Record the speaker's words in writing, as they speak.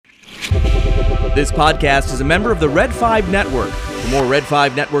This podcast is a member of the Red 5 Network. For more Red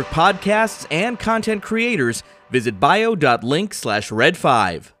 5 Network podcasts and content creators, visit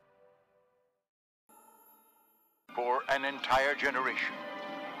bio.link/red5. For an entire generation,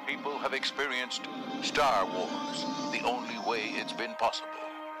 people have experienced Star Wars the only way it's been possible,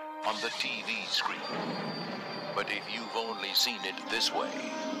 on the TV screen. But if you've only seen it this way,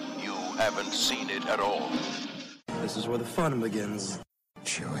 you haven't seen it at all. This is where the fun begins.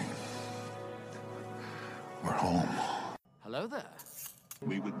 Chewie, we're home. Hello there.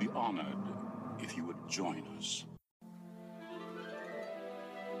 We would be honored if you would join us.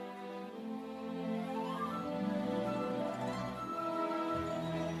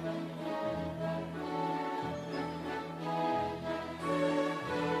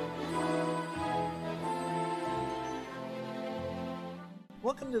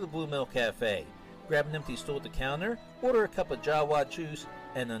 Welcome to the Blue Mill Cafe. Grab an empty stool at the counter, order a cup of Jawa juice,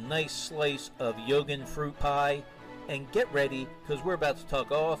 and a nice slice of Yogan fruit pie, and get ready, because we're about to talk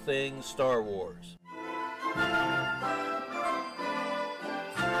all things Star Wars.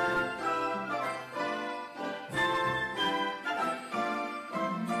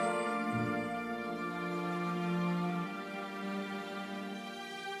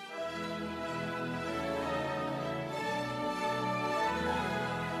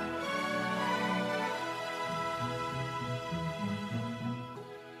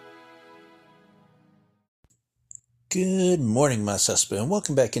 Good morning, my suspect, and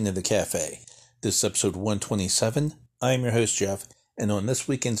welcome back into the cafe. This is episode 127. I am your host, Jeff, and on this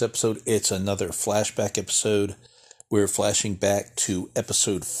weekend's episode, it's another flashback episode. We're flashing back to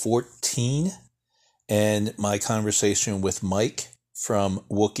episode 14 and my conversation with Mike from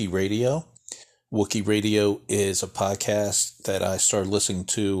Wookiee Radio. Wookiee Radio is a podcast that I started listening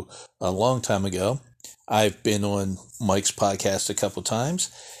to a long time ago. I've been on Mike's podcast a couple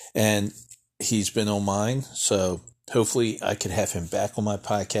times, and he's been on mine, so hopefully I could have him back on my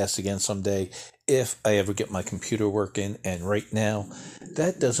podcast again someday if I ever get my computer working, and right now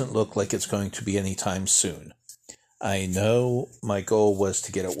that doesn't look like it's going to be anytime soon. I know my goal was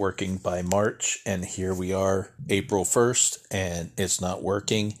to get it working by March, and here we are, April 1st, and it's not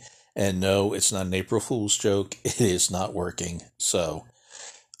working. And no, it's not an April Fool's joke. It is not working. So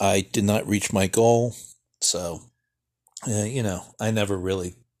I did not reach my goal. So, I never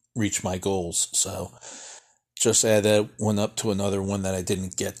really reach my goals. So just add that one up to another one that I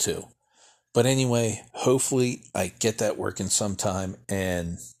didn't get to. But anyway, hopefully I get that working sometime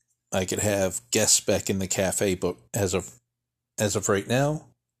and I could have guests back in the cafe. But as of right now,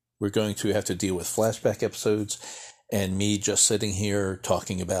 we're going to have to deal with flashback episodes and me just sitting here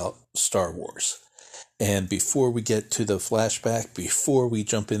talking about Star Wars. And before we get to the flashback, before we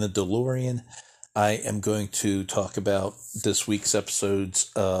jump in the DeLorean, I am going to talk about this week's episodes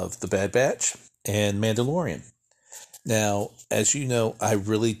of The Bad Batch and Mandalorian. Now, as you know, I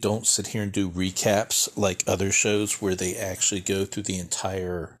really don't sit here and do recaps like other shows where they actually go through the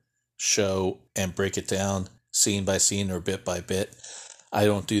entire show and break it down scene by scene or bit by bit. I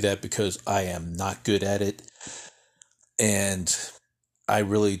don't do that because I am not good at it. And I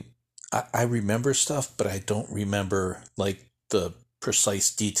remember stuff, but I don't remember like the precise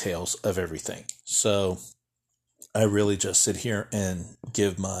details of everything. So I really just sit here and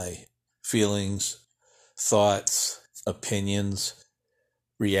give my feelings, thoughts, opinions,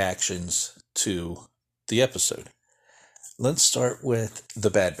 reactions to the episode. Let's start with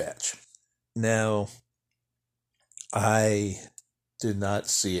The Bad Batch. Now, I did not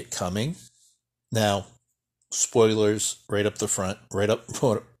see it coming. Now, spoilers right up the front, right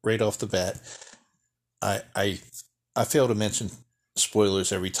off the bat. I fail to mention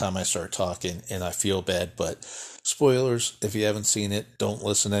spoilers every time I start talking, and I feel bad, but spoilers, if you haven't seen it, don't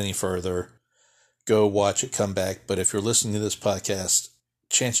listen any further. Go watch it, come back. But if you're listening to this podcast,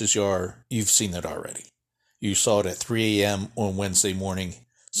 chances are you've seen it already. You saw it at 3 a.m. on Wednesday morning,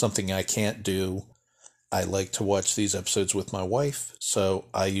 something I can't do. I like to watch these episodes with my wife, so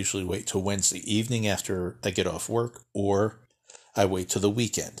I usually wait till Wednesday evening after I get off work, or I wait till the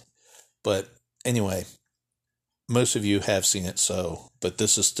weekend. But anyway, most of you have seen it, but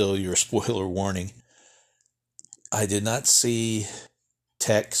this is still your spoiler warning. I did not see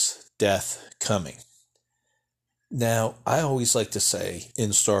Tech's death coming. Now, I always like to say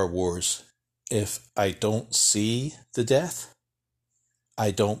in Star Wars, if I don't see the death,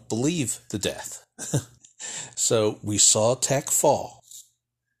 I don't believe the death. So we saw Tech fall.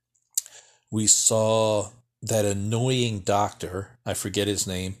 We saw that annoying doctor, I forget his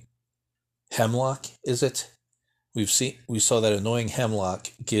name, Hemlock, is it? We saw that annoying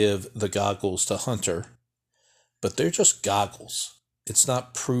Hemlock give the goggles to Hunter, but they're just goggles. It's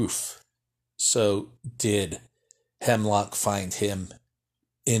not proof. So did Hemlock find him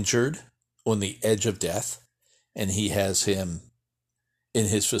injured on the edge of death, and he has him in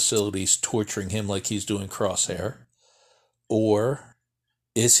his facilities torturing him like he's doing Crosshair? Or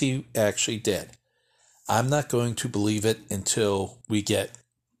is he actually dead? I'm not going to believe it until we get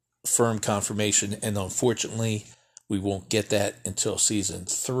firm confirmation, and unfortunately, we won't get that until season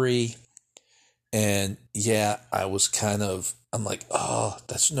 3. And yeah, I'm like, oh,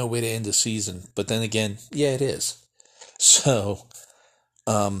 that's no way to end the season. But then again, yeah, it is. So,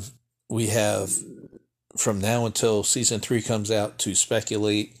 we have from now until season 3 comes out to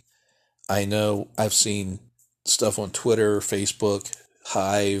speculate. I know I've seen stuff on Twitter, Facebook,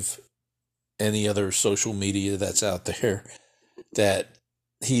 Hive, any other social media that's out there that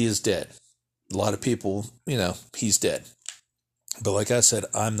he is dead. A lot of people, he's dead. But like I said,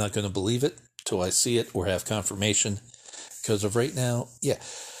 I'm not going to believe it till I see it or have confirmation. Because of right now, yeah,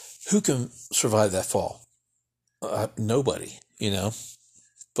 who can survive that fall? Nobody,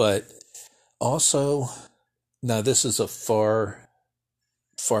 But also, now this is a far-fetched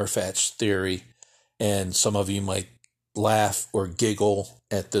theory, and some of you might laugh or giggle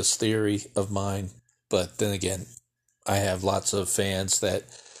at this theory of mine. But then again, I have lots of fans that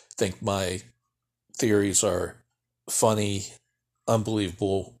think my theories are funny,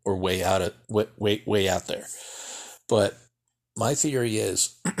 unbelievable, or way out there. But my theory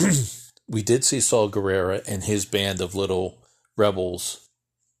is we did see Saul Guerrera and his band of little rebels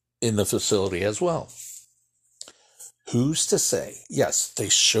in the facility as well. Who's to say? Yes, they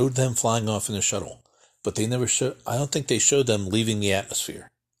showed them flying off in a shuttle, but I don't think they showed them leaving the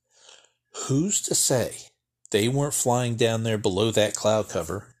atmosphere. Who's to say they weren't flying down there below that cloud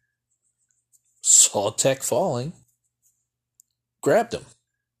cover, saw Tech falling, grabbed him.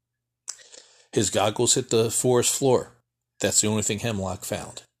 His goggles hit the forest floor. That's the only thing Hemlock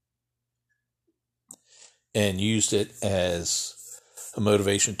found. And used it as a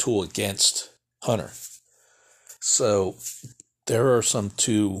motivation tool against Hunter. So there are some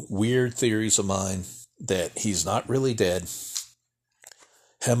 2 weird theories of mine that he's not really dead.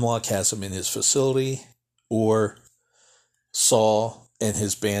 Hemlock has him in his facility, or Saul and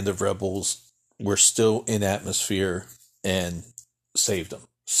his band of rebels were still in atmosphere and saved him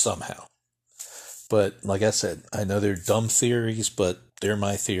somehow. But like I said, I know they're dumb theories, but they're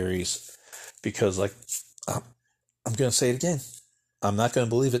my theories because, I'm going to say it again. I'm not going to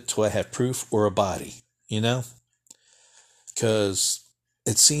believe it till I have proof or a body, Because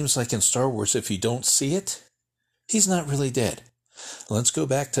it seems like in Star Wars, if you don't see it, he's not really dead. Let's go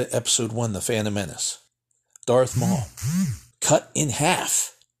back to episode 1, The Phantom Menace. Darth Maul, cut in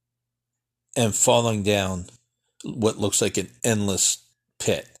half and falling down what looks like an endless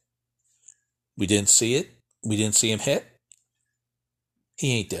pit. We didn't see it. We didn't see him hit.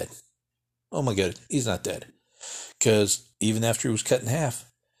 He ain't dead. Oh my God, he's not dead. Because even after he was cut in half,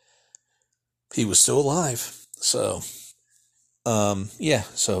 he was still alive. So,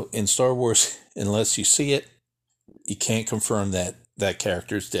 so in Star Wars, unless you see it, you can't confirm that that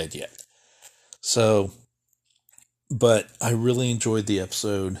character's dead yet. So, but I really enjoyed the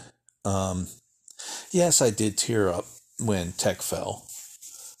episode. Yes, I did tear up when Tech fell.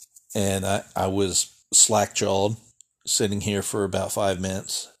 And I was slack-jawed sitting here for about 5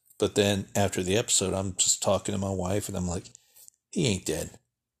 minutes. But then after the episode, I'm just talking to my wife, and I'm like, he ain't dead.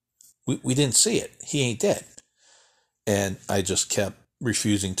 We didn't see it. He ain't dead. And I just kept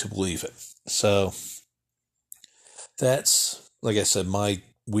refusing to believe it. So that's, like I said, my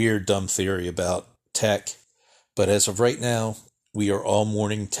weird, dumb theory about Tech. But as of right now, we are all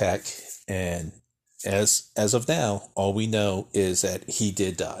mourning Tech. And as of now, all we know is that he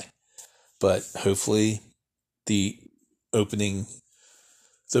did die. But hopefully the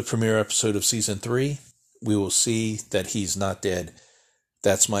premiere episode of season 3, we will see that he's not dead.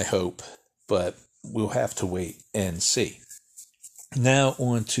 That's my hope, but we'll have to wait and see. Now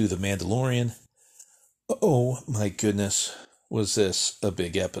on to The Mandalorian. Oh my goodness, was this a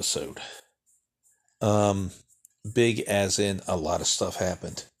big episode? Big as in a lot of stuff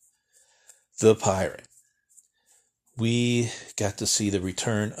happened. The Pirate. We got to see the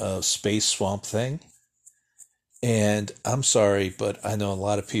return of Space Swamp Thing. And I'm sorry, but I know a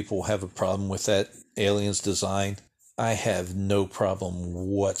lot of people have a problem with that alien's design. I have no problem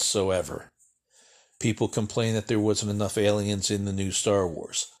whatsoever. People complain that there wasn't enough aliens in the new Star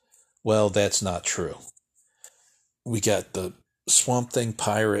Wars. Well, that's not true. We got the Swamp Thing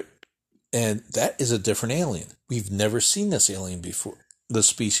pirate, and that is a different alien. We've never seen this alien before, the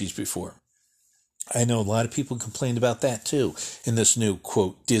species before. I know a lot of people complained about that too in this new,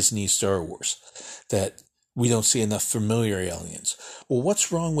 quote, Disney Star Wars. That We don't see enough familiar aliens. Well,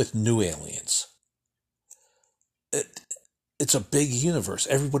 what's wrong with new aliens? It's a big universe.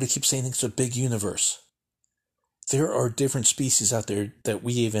 Everybody keeps saying it's a big universe. There are different species out there that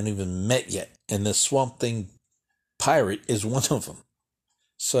we haven't even met yet. And the Swamp Thing pirate is one of them.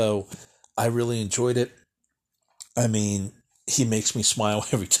 So I really enjoyed it. I mean, he makes me smile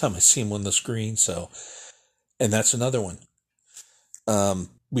every time I see him on the screen. So, and that's another one.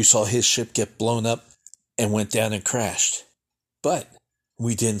 We saw his ship get blown up and went down and crashed. But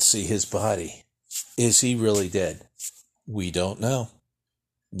we didn't see his body. Is he really dead? We don't know.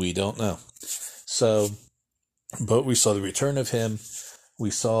 We don't know. So, but we saw the return of him. We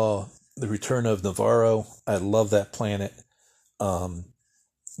saw the return of Navarro. I love that planet.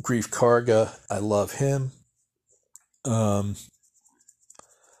 Grief Karga. I love him. The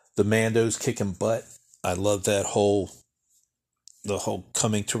Mandos kicking butt. I love that the whole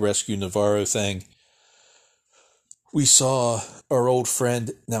coming to rescue Navarro thing. We saw our old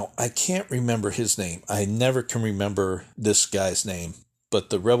friend. Now, I can't remember his name. I never can remember this guy's name. But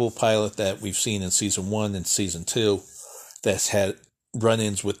the Rebel pilot that we've seen in Season 1 and Season 2 that's had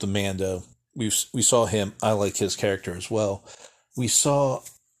run-ins with the Mando. We saw him. I like his character as well. We saw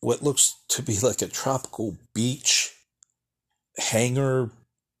what looks to be like a tropical beach hangar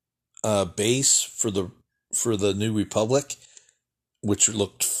base for the New Republic, which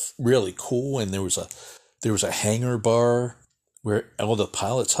looked really cool. And there was a hangar bar where all the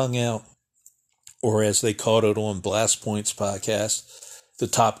pilots hung out, or as they called it on Blast Point's podcast, the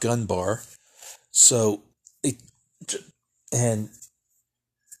Top Gun bar. So, and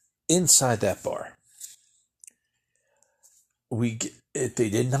inside that bar, they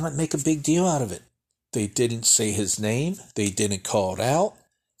did not make a big deal out of it. They didn't say his name. They didn't call it out.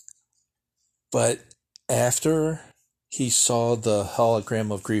 But after he saw the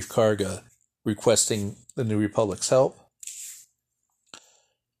hologram of Grief Karga requesting the New Republic's help,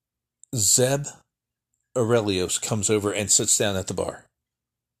 Zeb Aurelios comes over and sits down at the bar.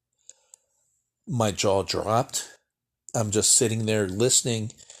 My jaw dropped. I'm just sitting there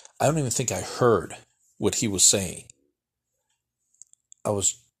listening. I don't even think I heard what he was saying.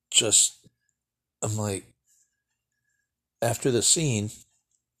 I'm like, after the scene,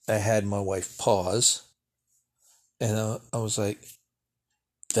 I had my wife pause, and I was like,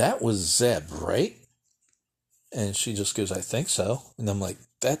 that was Zeb, right? And she just goes, I think so. And I'm like,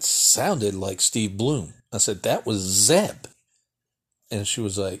 that sounded like Steve Bloom. I said, that was Zeb. And she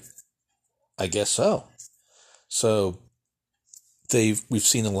was like, I guess so. So we've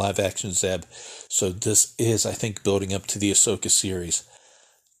seen a live action Zeb. So this is, I think, building up to the Ahsoka series.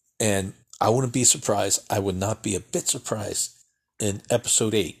 And I wouldn't be surprised. I would not be a bit surprised in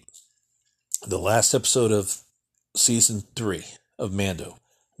episode 8, the last episode of season 3 of Mando,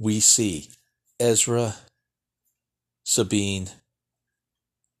 we see Ezra, Sabine,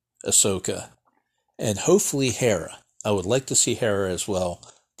 Ahsoka, and hopefully Hera. I would like to see Hera as well,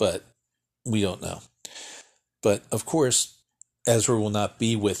 but we don't know. But of course, Ezra will not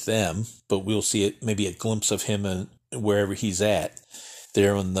be with them, but we'll see it, maybe a glimpse of him and wherever he's at,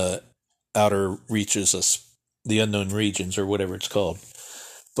 there on the outer reaches of the unknown regions or whatever it's called.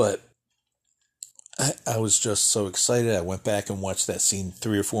 But I was just so excited. I went back and watched that scene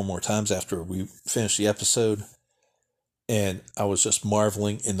 3 or 4 more times after we finished the episode. And I was just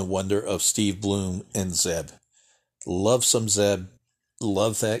marveling in the wonder of Steve Bloom and Zeb. Love some Zeb.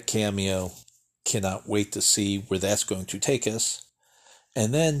 Love that cameo. Cannot wait to see where that's going to take us.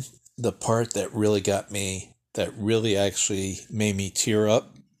 And then the part that really got me, that really actually made me tear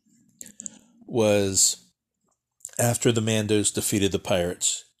up, was after the Mandos defeated the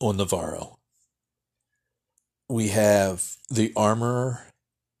pirates on Navarro. We have the armorer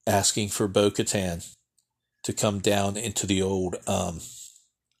asking for Bo-Katan to come down into the old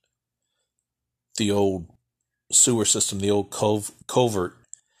sewer system, the old culvert,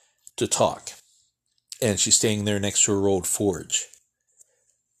 to talk. And she's staying there next to her old forge.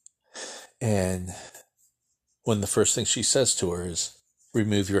 And one of the first things she says to her is,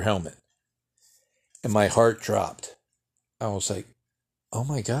 remove your helmet. And my heart dropped. I was like, oh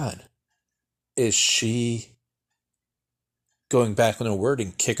my God. Is she going back on her word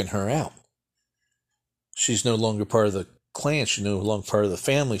and kicking her out? She's no longer part of the clan. She's no longer part of the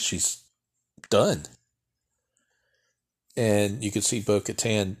family. She's done. And you could see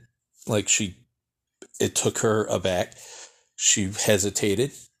Bo-Katan, like it took her aback. She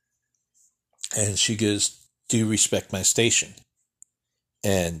hesitated. And she goes, do you respect my station?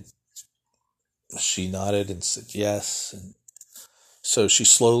 And she nodded and said yes. And so she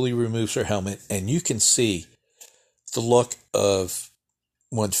slowly removes her helmet. And you can see the look of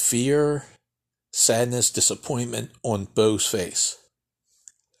one fear sadness, disappointment on Bo's face.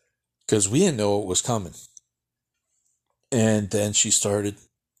 Because we didn't know what was coming. And then she started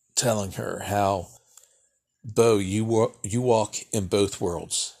telling her how, Bo, you walk in both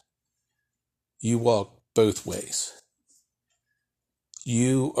worlds. You walk both ways.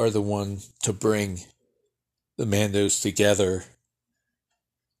 You are the one to bring the Mandos together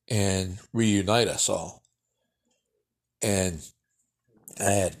and reunite us all. And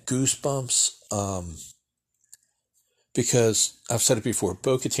I had goosebumps because I've said it before,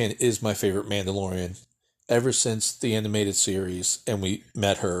 Bo-Katan is my favorite Mandalorian. Ever since the animated series and we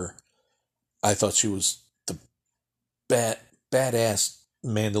met her, I thought she was the badass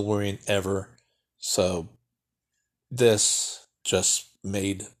Mandalorian ever. So this just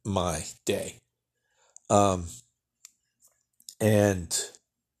made my day. And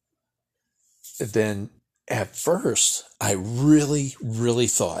then at first, I really, really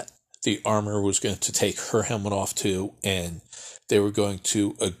thought the armor was going to take her helmet off too, and they were going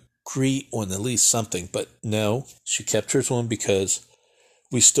to agree on at least something. But no, she kept hers on because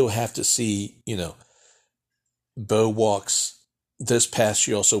we still have to see, Bo walks this path,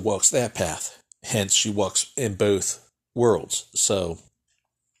 she also walks that path. Hence, she walks in both worlds. So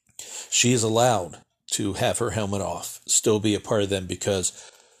she is allowed to have her helmet off, still be a part of them,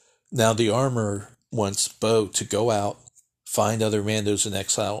 because now the armor wants Bo to go out, find other Mandos in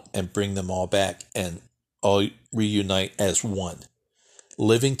exile, and bring them all back and all reunite as one.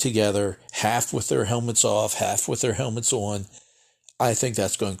 Living together, half with their helmets off, half with their helmets on. I think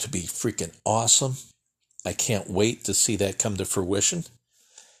that's going to be freaking awesome. I can't wait to see that come to fruition.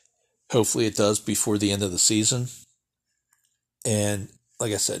 Hopefully it does before the end of the season. And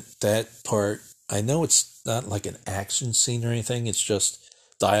like I said, that part, I know it's not like an action scene or anything, it's just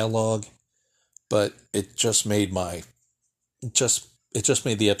dialogue, but it just made the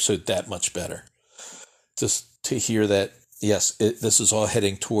episode that much better. Just to hear that, yes, this is all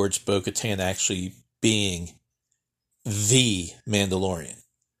heading towards Bo-Katan actually being the Mandalorian.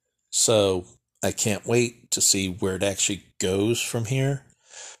 So I can't wait to see where it actually goes from here.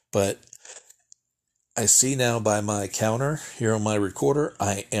 But I see now by my counter here on my recorder,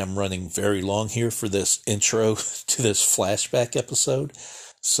 I am running very long here for this intro to this flashback episode.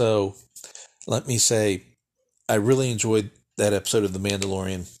 So let me say, I really enjoyed that episode of The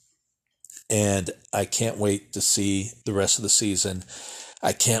Mandalorian, and I can't wait to see the rest of the season.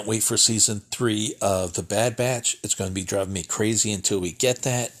 I can't wait for season 3 of The Bad Batch. It's going to be driving me crazy until we get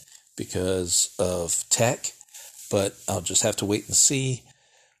that because of tech, but I'll just have to wait and see.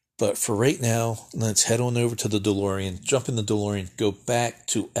 But for right now, let's head on over to the DeLorean, jump in the DeLorean, go back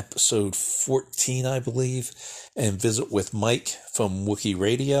to episode 14, I believe, and visit with Mike from Wookiee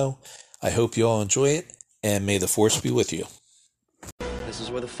Radio. I hope you all enjoy it, and may the Force be with you. This is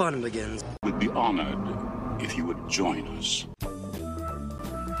where the fun begins. We'd be honored if you would join us.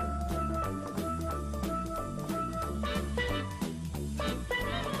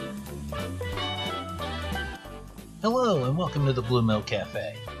 Hello and welcome to the Blue Mill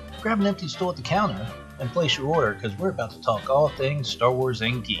Cafe. Grab an empty stool at the counter and place your order because we're about to talk all things Star Wars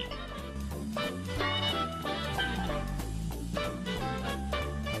and geek.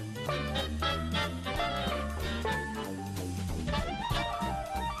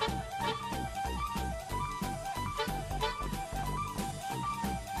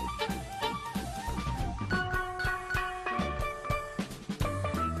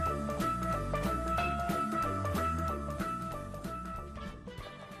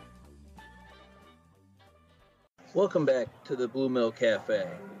 Welcome back to the Blue Mill Cafe.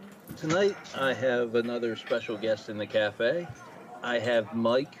 Tonight I have another special guest in the cafe. I have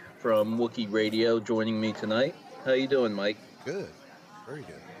Mike from Wookiee Radio joining me tonight. How you doing, Mike? Good. Very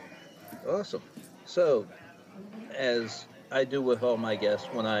good. Awesome. So, as I do with all my guests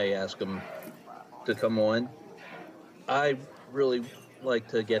when I ask them to come on, I really like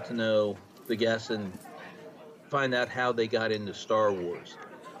to get to know the guests and find out how they got into Star Wars.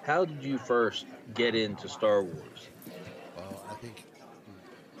 How did you first get into Star Wars? Well, I think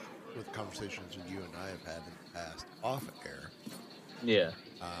with conversations with you and I have had in the past off air, Yeah.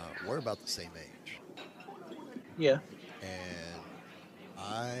 we're about the same age. Yeah. And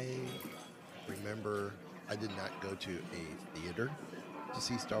I remember I did not go to a theater to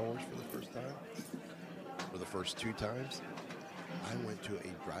see Star Wars for the first time. For the first 2 times, I went to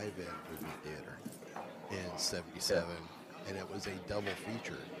a drive-in movie theater in 77. Yeah. And it was a double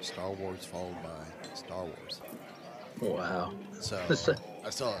feature, Star Wars followed by Star Wars. Wow. So I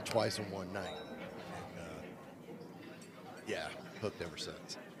saw it twice in one night. And, yeah, hooked ever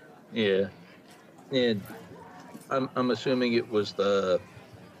since. Yeah. And I'm assuming it was the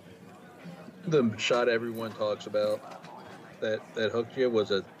the shot everyone talks about that hooked you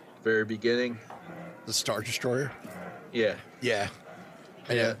was at the very beginning. The Star Destroyer? Yeah. Yeah.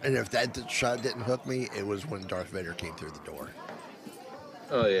 And, Yeah. and if that shot didn't hook me, it was when Darth Vader came through the door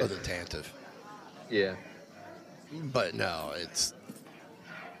Oh yeah. of the Tantive. Yeah. But no, it's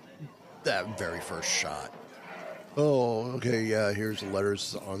that very first shot. Oh, okay, yeah, here's the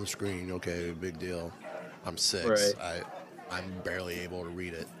letters on the screen. Okay, big deal. I'm 6. Right. I'm barely able to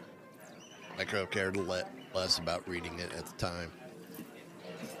read it. I could have cared less about reading it at the time.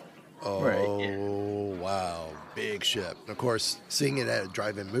 Oh, Right. wow. Big ship. And of course, seeing it at a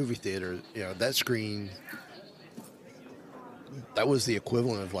drive-in movie theater, that screen, that was the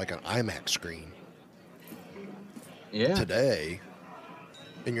equivalent of like an IMAX screen Yeah. today.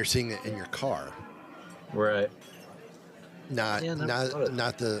 And you're seeing it in your car. Right. Not Yeah,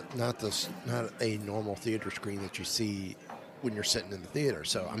 not a normal theater screen that you see when you're sitting in the theater.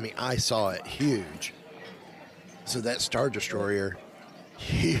 So I mean, I saw it huge. So that Star Destroyer,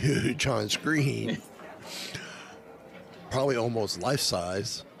 huge on screen, probably almost life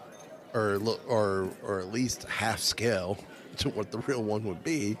size, or at least half scale to what the real one would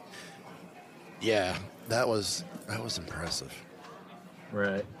be. Yeah, that was impressive.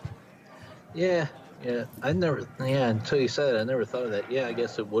 Right. Yeah. Yeah. Until you said it, I never thought of that. Yeah, I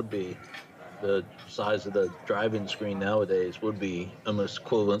guess it would be. The size of the drive-in screen nowadays would be almost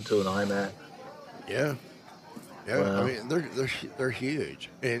equivalent to an iMac. Yeah. Yeah, Wow. I mean they're huge,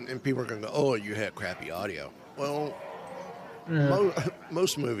 and people are gonna go, oh, you had crappy audio. Well,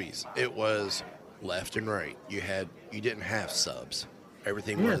 most movies it was left and right. You didn't have subs.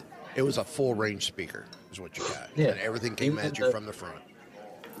 Everything was a full range speaker is what you got. Yeah. And everything came at you from the front.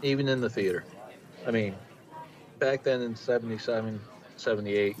 Even in the theater. I mean, back then in 77,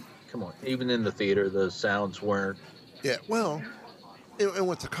 78, come on, even in the theater, the sounds weren't. Yeah, well, and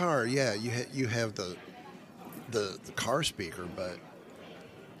with the car, yeah, you have the car speaker, but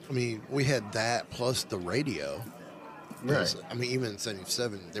I mean, we had that plus the radio. Right. I mean, even in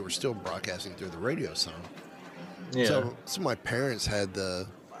 77, they were still broadcasting through the radio some. Yeah. So my parents had the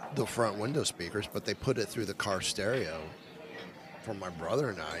front window speakers, but they put it through the car stereo for my brother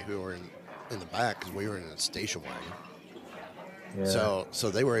and I, who were in the back because we were in a station wagon. Yeah. So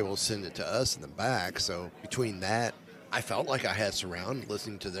they were able to send it to us in the back. So between that, I felt like I had surround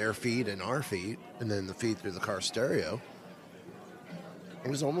listening to their feed and our feed, and then the feed through the car stereo. It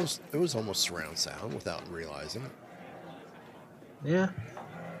was almost surround sound without realizing. Yeah.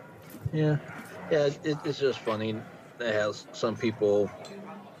 Yeah. Yeah. It's just funny how some people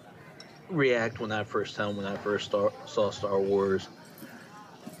react when I first saw Star Wars.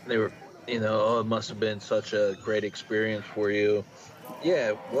 They were, oh, it must have been such a great experience for you. Yeah,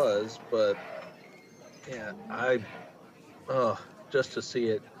 it was, but yeah, just to see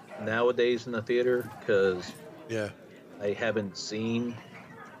it nowadays in the theater, because I haven't seen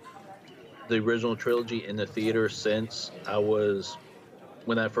the original trilogy in the theater since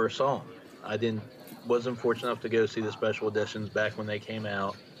when I first saw them. I wasn't fortunate enough to go see the special editions back when they came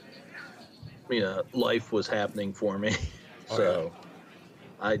out. Life was happening for me, so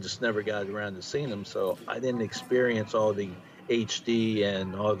I just never got around to seeing them. So I didn't experience all the HD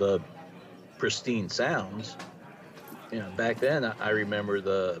and all the pristine sounds. Back then I remember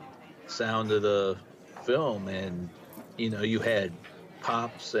the sound of the film, and you had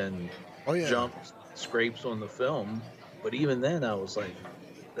pops and jumps, scrapes on the film. But even then, I was like,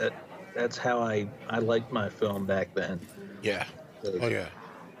 that's how I liked my film back then. Yeah. Oh yeah.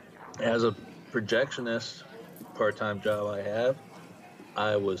 As a projectionist, part-time job I have,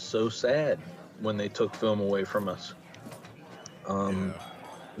 I was so sad when they took film away from us.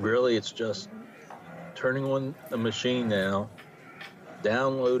 Really, it's just turning on a machine now,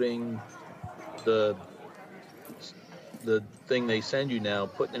 downloading the thing they send you now,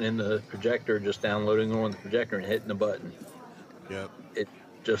 putting it in the projector, just downloading it on the projector and hitting the button. Yep. It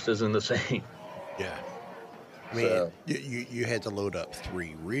just isn't the same. Yeah. I mean, you had to load up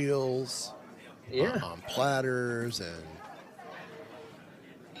 3 reels on platters and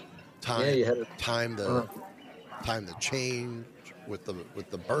you had to time the change with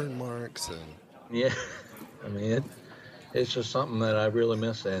the burn marks and I mean it's just something that I really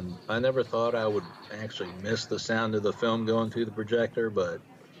miss, and I never thought I would actually miss the sound of the film going through the projector, but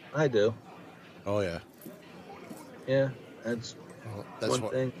I do. Oh yeah. Yeah, that's one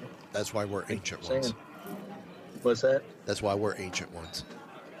thing. That's why we're ancient ones. What's that? That's why we're ancient ones.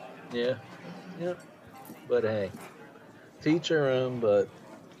 Yeah. But hey, teach your own. But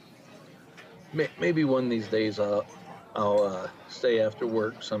maybe one of these days I'll stay after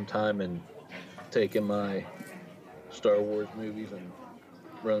work sometime and take in my Star Wars movies and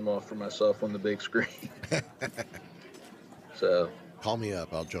run them off for myself on the big screen. So Call me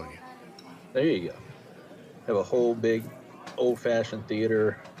up. I'll join you. there you go. Have a whole big old-fashioned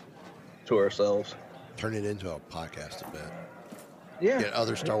theater to ourselves. Turn it into a podcast a bit. Yeah. Get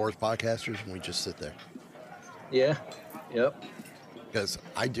other Star Wars podcasters, and we just sit there. Yeah. Yep. Because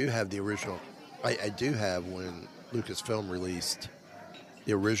I do have the original. I do have when Lucasfilm released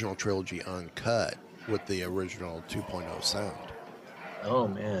the original trilogy uncut with the original 2.0 sound. Oh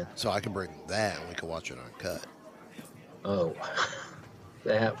man. So I can bring that and we can watch it uncut. Oh,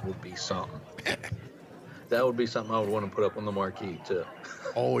 that would be something. That would be something I would want to put up on the marquee too.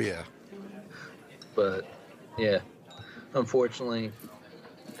 Oh yeah. But yeah, unfortunately,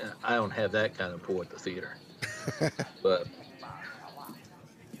 I don't have that kind of pull at the theater. but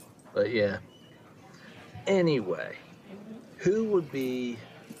yeah. Anyway, who would be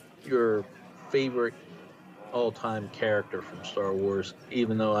your favorite all-time character from Star Wars?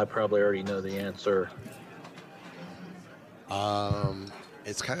 Even though I probably already know the answer.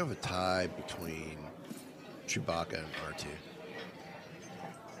 It's kind of a tie between Chewbacca and R2.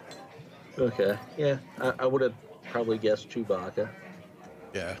 Okay, yeah, I would have probably guessed Chewbacca.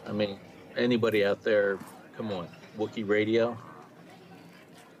 Yeah. I mean, anybody out there, come on, Wookiee Radio?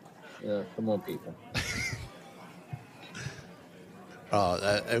 Yeah, come on, people.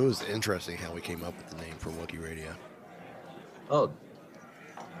 It was interesting how we came up with the name for Wookiee Radio. Oh,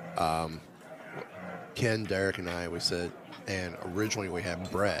 Ken, Derek, and I, we said, and originally we had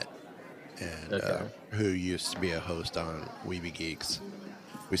Brett, and Okay. who used to be a host on Weeby Geeks.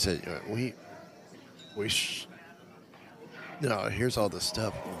 We said, here's all this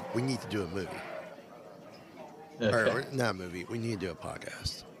stuff. We need to do a movie. okay. Or not a movie. We need to do a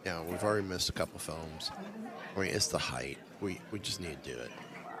podcast. We've already missed a couple films. I mean, it's the height. We just need to do it.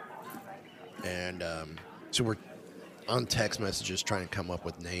 And so we're on text messages trying to come up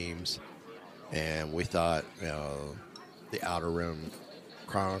with names. And we thought, the Outer Rim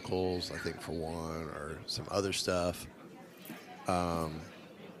Chronicles, I think, for one, or some other stuff.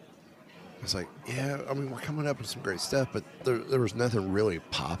 It's like, yeah, I mean, we're coming up with some great stuff, but there was nothing really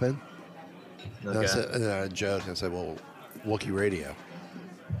popping. And I Okay. said, and I joked and I said, well, Wookiee Radio.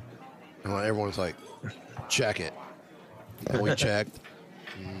 And everyone's like, check it. And we checked.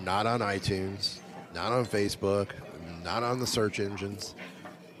 Not on iTunes, not on Facebook, not on the search engines.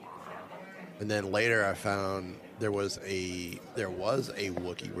 And then later I found there was a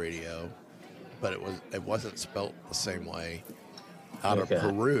Wookiee Radio, but it wasn't spelt the same way, out Okay. of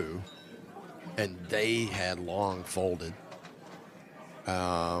Peru, and they had long folded.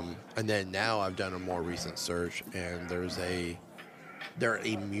 And then now I've done a more recent search, and they're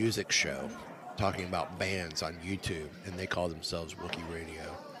a music show talking about bands on YouTube, and they call themselves Wookiee Radio,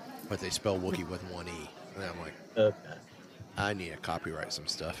 but they spell Wookiee with one E. And I'm like, Okay. I need to copyright some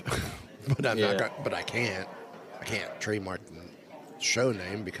stuff, but I'm Yeah. not. But I can't trademark the show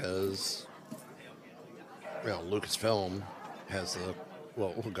name because Lucasfilm has the.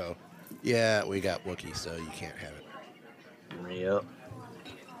 Well, we'll go. Yeah, we got Wookiee, so you can't have it, Yep.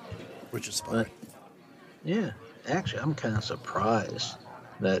 which is fine. But, yeah, actually, I'm kind of surprised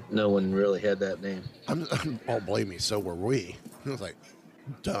that no one really had that name. Oh, believe me, so were we. I was like,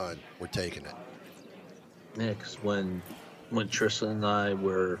 done. We're taking it. Yeah, because when Tristan and I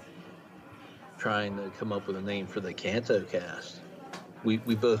were trying to come up with a name for the Canto cast, we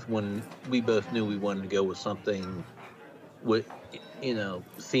both knew we wanted to go with something with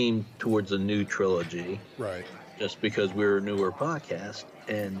themed towards a new trilogy, Right. just because we're a newer podcast,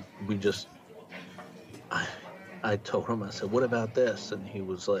 and we just I told him, I said, what about this? And he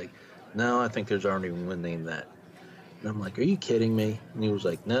was like, no, I think there's already one named that. And I'm like, are you kidding me? And he was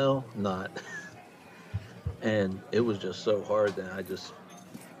like, no, I'm not. And it was just so hard that I just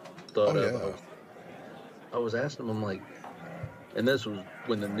thought I was asking him, I'm like, and this was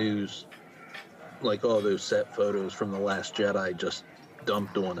when the news, like all those set photos from The Last Jedi just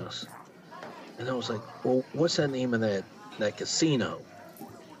dumped on us. And I was like, well, what's that name of that casino?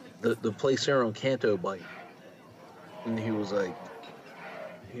 The place there on Canto Bite. And he was like,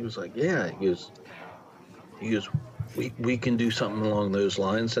 yeah, he goes, we can do something along those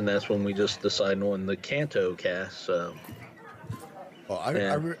lines, and that's when we just decided on the Canto cast. So, Well, I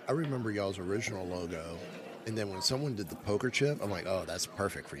Yeah. remember y'all's original logo, and then when someone did the poker chip, I'm like, oh, that's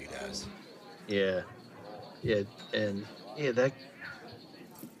perfect for you guys. yeah, and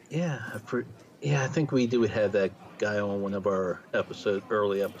I think we did have that guy on one of our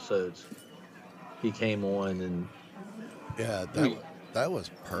early episodes. He came on, and Yeah, that was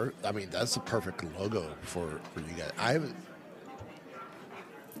I mean, that's the perfect logo for you guys.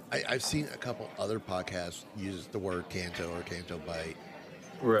 I've seen a couple other podcasts use the word Canto or Canto Bite,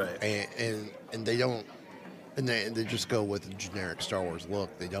 Right. And they don't, and they just go with the generic Star Wars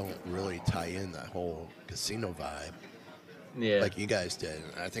look. They don't really tie in that whole casino vibe Yeah. like you guys did.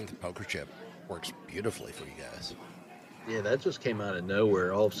 And I think the poker chip works beautifully for you guys. Yeah, that just came out of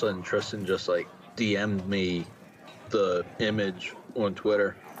nowhere. All of a sudden, Tristan just like DM'd me the image on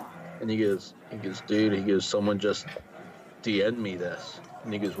Twitter, and he goes, dude, someone just DM'd me this,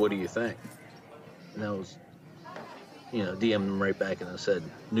 and he goes, what do you think? And I was, DM'd him right back, and I said,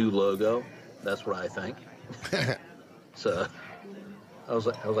 new logo. That's what I think. So I was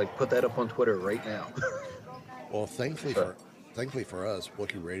like, put that up on Twitter right now. Well, thankfully for us,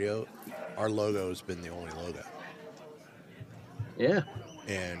 Wookiee Radio, our logo has been the only logo. Yeah.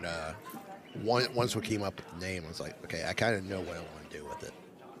 And once we came up with the name, I was like, okay, I kind of know what I want to do with it.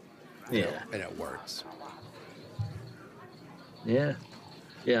 Yeah. And it works. Yeah.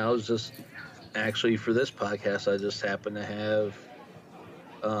 Yeah, I was just, actually, for this podcast, I just happened to have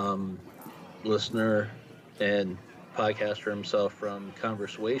listener and podcaster himself from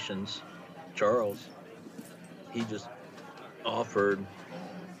Conversations, Charles. He just offered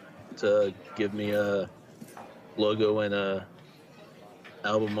to give me a logo and a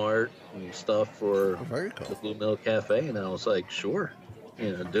album art and stuff for Very cool. the Blue Mill Cafe, and I was like, sure,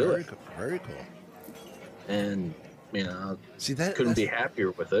 do Very it. cool. Very cool. And I See, couldn't be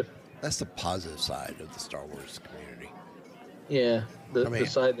happier with it. That's the positive side of the Star Wars community. Yeah, the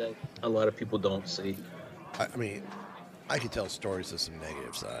side that a lot of people don't see. I mean, I could tell stories of some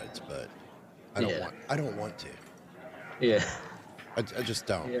negative sides, but I don't want to. Yeah. I just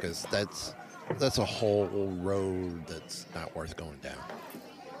don't, because that's a whole road that's not worth going down.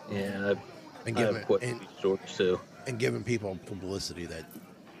 Yeah, And I have quite a few stories too. And giving people publicity that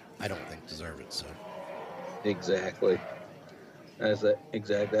I don't think deserve it. So exactly.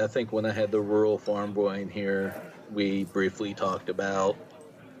 Exactly. I think when I had the rural farm boy in here, we briefly talked about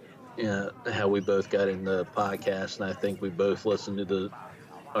how we both got in the podcast, and I think we both listened to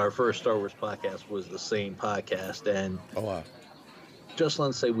our first Star Wars podcast was the same podcast, and just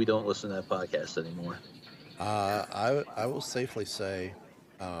let's say we don't listen to that podcast anymore. I will safely say,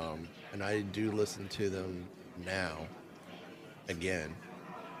 and I do listen to them now again.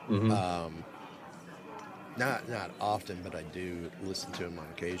 Mm-hmm. Not often, but I do listen to them on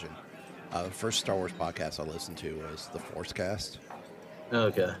occasion. The first Star Wars podcast I listened to was the Force Cast.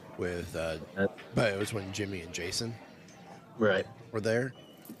 Okay. But it was when Jimmy and Jason were there.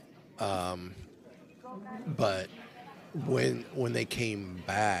 But when they came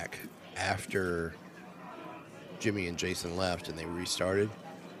back after Jimmy and Jason left and they restarted,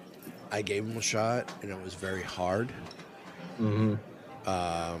 I gave them a shot, and it was very hard. Mm-hmm.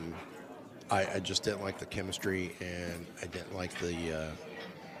 I just didn't like the chemistry, and I didn't like the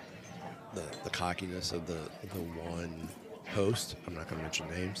cockiness of the one host. I'm not going to mention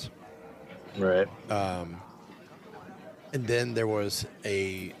names. Right. And then there was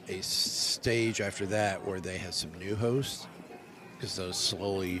a stage after that where they had some new hosts, because those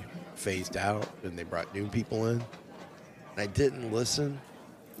slowly phased out and they brought new people in. And I didn't listen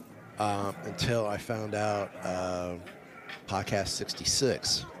until I found out Podcast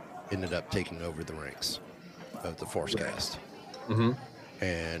 66 ended up taking over the ranks of the Forcecast. Mm-hmm.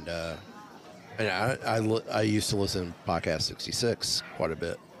 And I used to listen to Podcast 66 quite a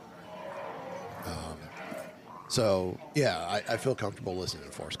bit. So, yeah, I feel comfortable listening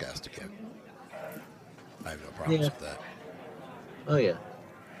to Forcecast again. I have no problems with that. Oh, yeah.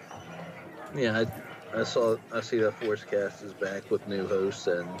 Yeah, I see that Forcecast is back with new hosts,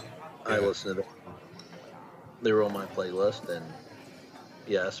 and I listened to them. They were on my playlist, and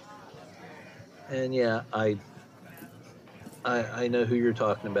yes. And, yeah, I know who you're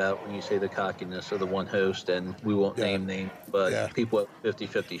talking about when you say the cockiness of the one host, and we won't name names, but people have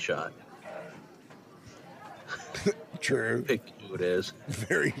 50-50 shot. True. Pick who it is.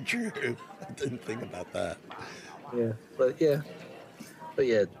 Very true. I didn't think about that. Yeah, but yeah,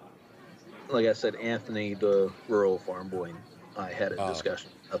 like I said, Anthony, the rural farm boy, I had a discussion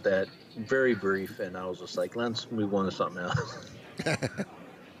about that, very brief, and I was just like, let's move on to something else.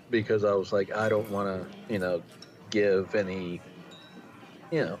 Because I was like, I don't want to, give any,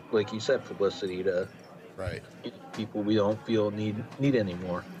 like you said, publicity to people we don't feel need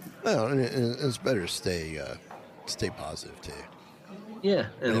anymore. Well, and it's better to stay positive too. Yeah,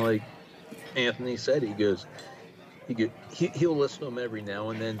 and like Anthony said, he'll listen to them every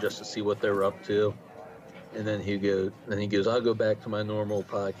now and then just to see what they're up to, and then he goes, I'll go back to my normal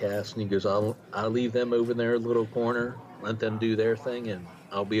podcast, and he goes, I'll leave them over there in a little corner, let them do their thing, and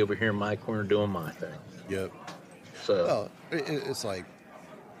I'll be over here in my corner doing my thing. Yep. So, well, it's like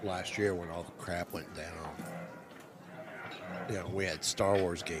last year when all the crap went down we had Star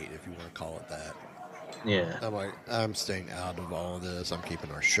Wars Gate, if you want to call it that. Yeah. I'm like, I'm staying out of all of this. I'm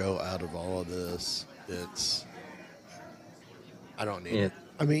keeping our show out of all of this. I don't need it.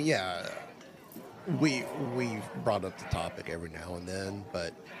 I mean, yeah, we brought up the topic every now and then,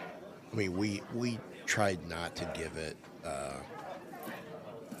 but I mean, we tried not to give it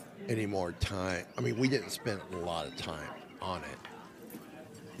any more time. I mean, we didn't spend a lot of time on it.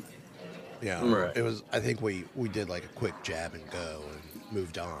 Yeah, Right. it was. I think we did like a quick jab and go and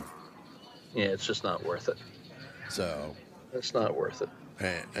moved on. Yeah, it's just not worth it. So It's not worth it.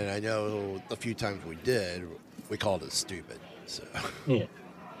 and I know the few times we did, we called it stupid. So Yeah.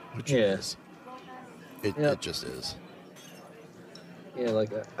 which Yeah. it is. It Yep. just is. Yeah, like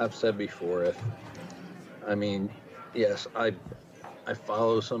I've said before, yes, I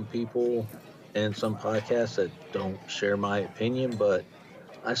follow some people and some podcasts that don't share my opinion, but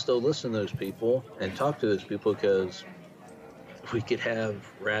I still listen to those people and talk to those people because we could have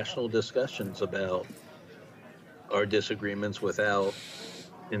rational discussions about our disagreements without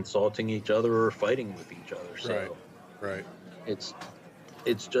insulting each other or fighting with each other. So Right. it's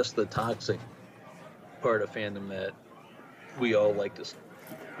just the toxic part of fandom that we all like to,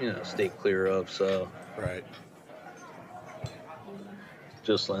 stay clear of. So Right.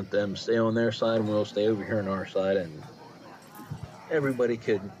 just let them stay on their side and we'll stay over here on our side, and everybody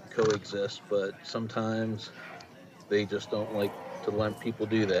could coexist, but sometimes they just don't like to let people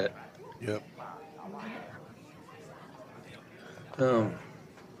do that. Yep.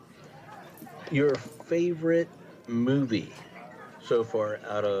 Your favorite movie so far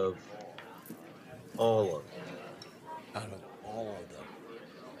out of all of them? Out of all of them,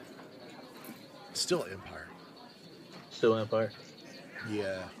 still Empire. Still Empire?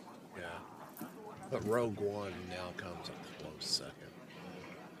 Yeah. But Rogue One now comes a close second.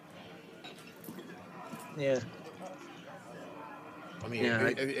 Yeah. I mean,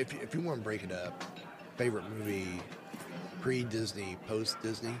 if you want to break it up, favorite movie, pre-Disney,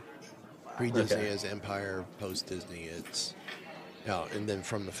 post-Disney. Pre-Disney is Empire, post-Disney it's, and then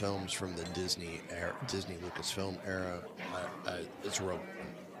from the films from the Disney era, Disney Lucasfilm era, it's Rogue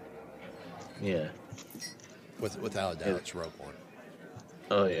One. Yeah. Without a doubt, it's Rogue One.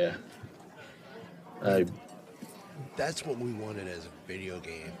 Oh, yeah. That's what we wanted as a video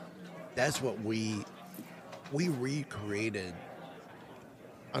game. That's what we recreated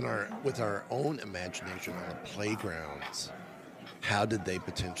with our own imagination on the playgrounds. How did they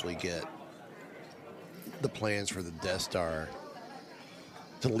potentially get the plans for the Death Star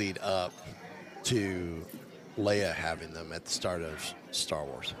to lead up to Leia having them at the start of Star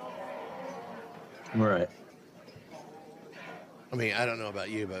Wars? Right. I mean, I don't know about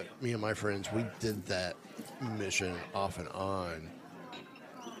you, but me and my friends, we did that mission off and on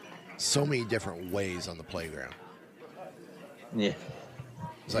so many different ways on the playground. Yeah.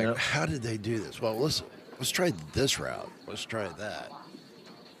 It's like, how did they do this? Well, let's try this route. Let's try that.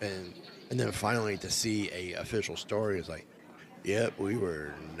 And then finally to see a official story is like, yep, we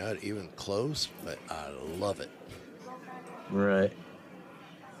were not even close, but I love it. Right.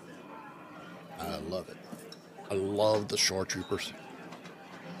 I love it. I love the shore troopers.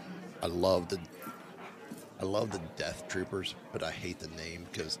 I love the death troopers, but I hate the name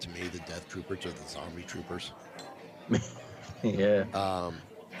because to me the death troopers are the zombie troopers. Yeah.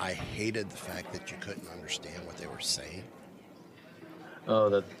 I hated the fact that you couldn't understand what they were saying. Oh,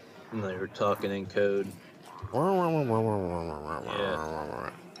 that they were talking in code. Yeah.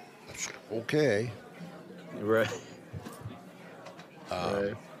 Okay. Right.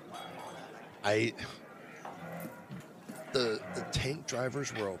 Right. The tank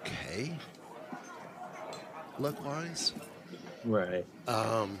drivers were okay, look-wise. Right.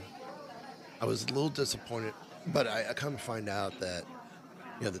 I was a little disappointed, but I come to find out that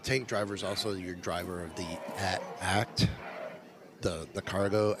the tank driver is also your driver of the AT-AT, the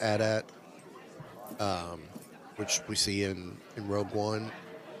cargo AT-AT, which we see in Rogue One,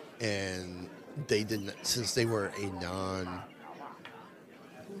 and they didn't, since they were a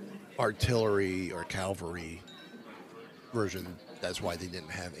non-artillery or cavalry version, that's why they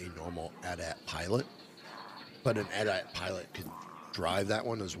didn't have a normal AT-AT pilot, but an AT-AT pilot could drive that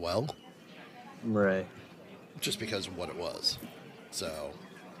one as well. Right. Just because of what it was. So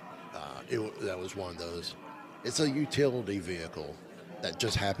that was one of those. It's a utility vehicle that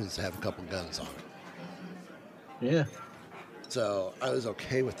just happens to have a couple guns on it. Yeah. So I was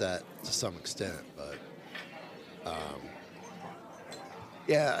okay with that to some extent, but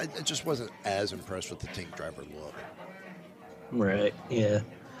I just wasn't as impressed with the tank driver look. Right. Yeah.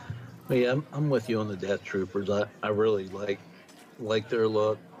 But yeah, I'm with you on the Death Troopers. I really like their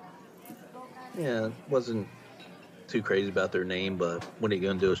look. Yeah, it wasn't too crazy about their name, but what are you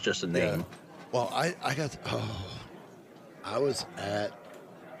going to do? It's just a name. Yeah. Well, I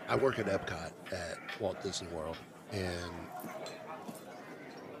work at Epcot at Walt Disney World, and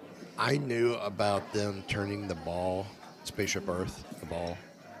I knew about them turning the ball, Spaceship Earth, the ball,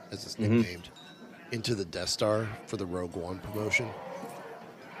 as it's nicknamed, into the Death Star for the Rogue One promotion.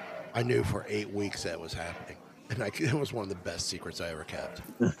 I knew for 8 weeks that was happening, and it was one of the best secrets I ever kept.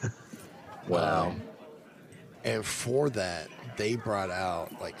 Wow. And for that, they brought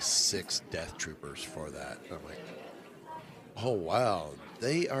out like 6 Death Troopers for that. And I'm like, oh wow,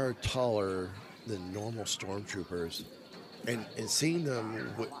 they are taller than normal stormtroopers, and seeing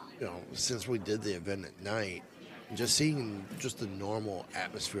them, since we did the event at night, and just seeing just the normal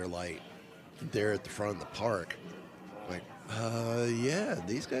atmosphere light there at the front of the park, like, yeah,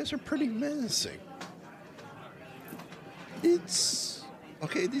 these guys are pretty menacing. It's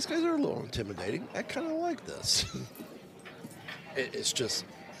okay. These guys are a little intimidating. I kind of like this. It's just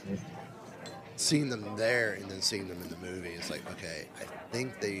seeing them there and then seeing them in the movie. It's like, okay, I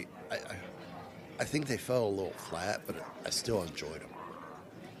think they fell a little flat, but I still enjoyed them.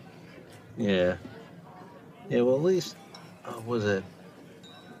 Yeah. Yeah, well, at least, was it?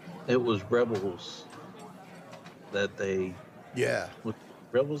 It was Rebels that they... Yeah. With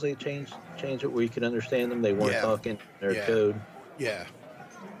Rebels, they changed it where you could understand them. They weren't talking their code. Yeah.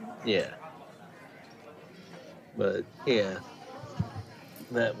 Yeah. But, yeah.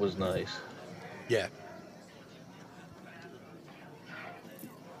 That was nice. Yeah.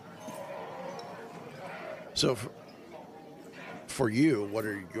 So, for you, what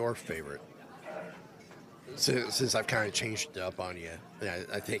are your favorite? Since I've kind of changed it up on you,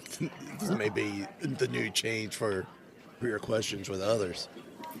 I think this may be the new change for your questions with others.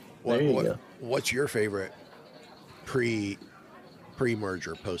 There you go. What's your favorite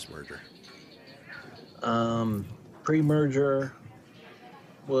pre-merger, post-merger? Pre-merger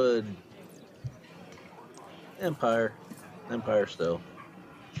would Empire still.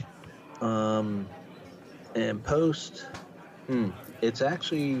 And post, it's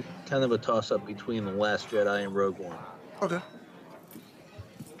actually kind of a toss-up between The Last Jedi and Rogue One. Okay.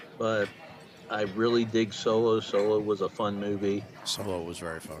 But I really dig Solo. Solo was a fun movie. Solo was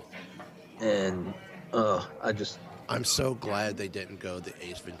very fun. And I'm so glad they didn't go the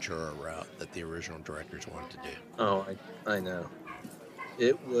Ace Ventura route that the original directors wanted to do. Oh, I know.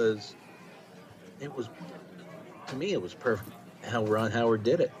 It was, to me, it was perfect how Ron Howard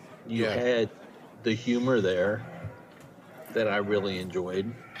did it. You had the humor there that I really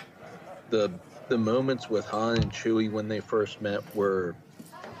enjoyed. The moments with Han and Chewie when they first met were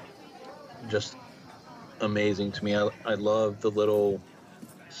just amazing to me. I love the little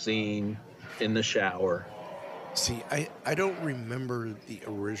scene in the shower. See, I don't remember the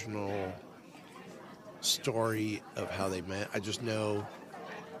original story of how they met. I just know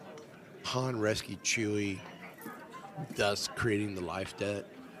Han rescued Chewie, thus creating the life debt.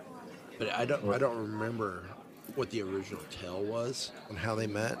 But I don't remember what the original tale was and how they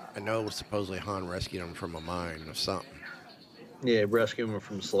met. I know it was supposedly Han rescued him from a mine or something. Yeah, rescuing him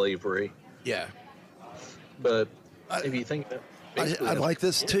from slavery. Yeah. But if you think that... I like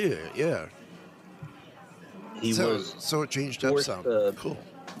this too, yeah. So it changed up some. Cool.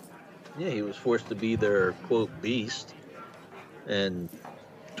 Yeah, he was forced to be their, quote, beast and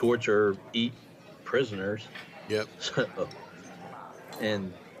torture, eat prisoners. Yep.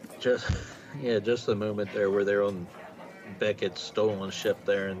 And just the moment there where they're on Beckett's stolen ship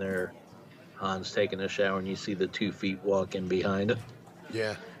there and Han's taking a shower and you see the 2 feet walking behind him.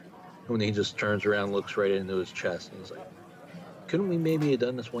 Yeah. When he just turns around, looks right into his chest and he's like, couldn't we maybe have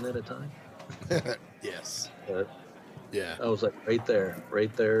done this one at a time? Yes. But yeah. I was like,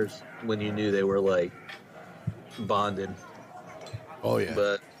 right there's when you knew they were like bonded. Oh yeah.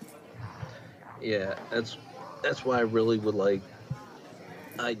 But yeah, that's why I really would like.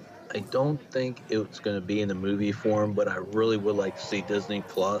 I don't think it's going to be in the movie form, but I really would like to see Disney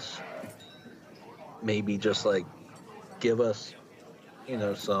Plus maybe just like give us,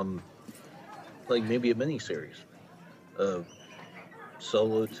 some like maybe a miniseries of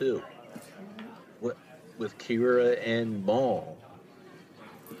Solo 2 with Kira and Maul.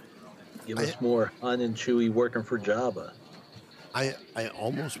 Give us more Han and Chewie working for Jabba. I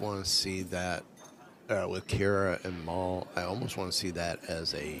almost want to see that with Kira and Maul. I almost want to see that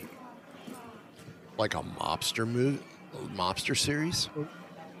as a mobster series,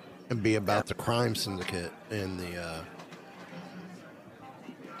 and be about the crime syndicate and the.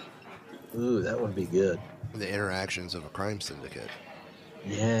 Ooh, that would be good. The interactions of a crime syndicate.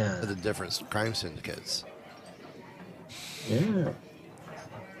 Yeah. The different crime syndicates. Yeah.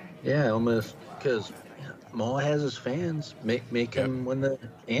 Yeah, almost, because Maul has his fans. Make Yep. him win the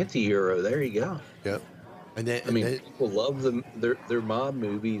anti-hero. There you go. Yep. And then, I mean, people love their mob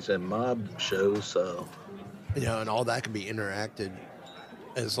movies and mob shows. So and all that can be interacted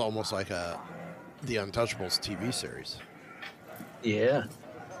as almost like the Untouchables TV series. yeah,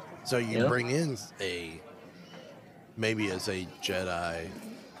 So you Yep. bring in maybe as a Jedi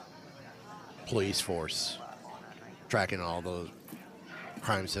police force, tracking all those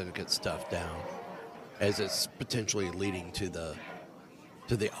crime syndicate stuff down, as it's potentially leading to the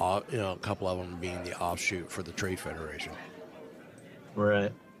a couple of them being the offshoot for the Trade Federation.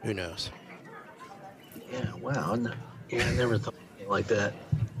 right. Who knows? Yeah, wow. Yeah, I never thought of it like that.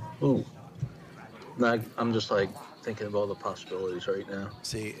 Ooh. No, I'm just like thinking of all the possibilities right now.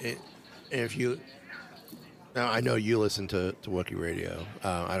 See, if you now, I know you listen to Wookiee Radio.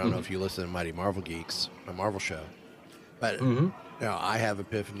 I don't know if you listen to Mighty Marvel Geeks, a Marvel show, but I have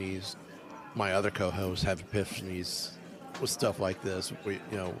epiphanies. My other co-hosts have epiphanies with stuff like this.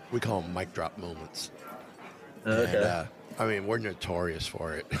 We call them mic drop moments. Okay. And, we're notorious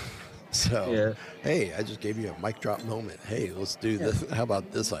for it. So, Yeah. hey, I just gave you a mic drop moment. Hey, let's do this. How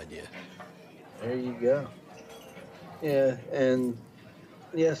about this idea? There you go. Yeah, and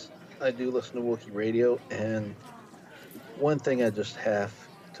yes, I do listen to Wookiee Radio, and one thing I just have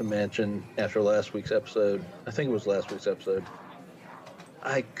to mention after last week's episode, I think it was last week's episode,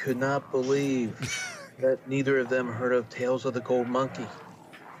 I could not believe that neither of them heard of Tales of the Gold Monkey.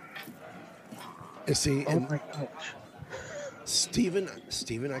 You see, Oh my gosh. Steven,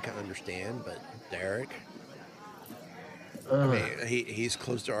 I can understand, but Derek, he's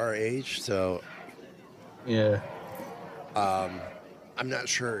close to our age, so Yeah. I'm not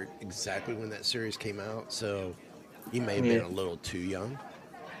sure exactly when that series came out, so he may have been a little too young.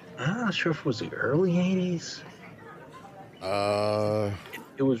 I'm not sure if it was the early 80s.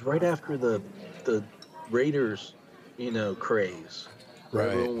 It was right after the Raiders, craze. Right.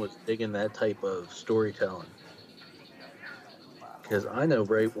 Everyone was digging that type of storytelling. Because I know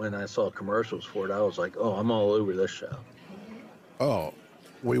right when I saw commercials for it, I was like, oh, I'm all over this show. Oh,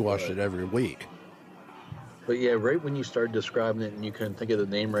 we watched it every week. But yeah, right when you started describing it and you couldn't think of the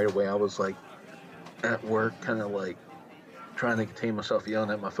name right away, I was like at work, kind of like trying to contain myself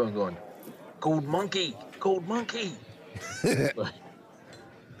yelling at my phone going, Gold Monkey! Gold Monkey!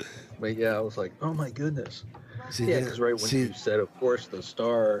 but yeah, I was like, oh my goodness. Because right when you said, of course, the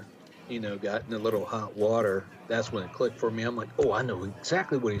star, got in a little hot water, that's when it clicked for me. I'm like, oh, I know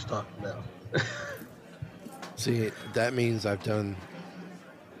exactly what he's talking about. See, that means I've done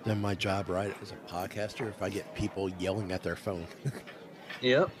my job right as a podcaster if I get people yelling at their phone.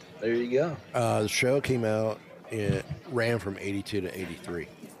 Yep, there you go. The show came out, it ran from 82 to 83.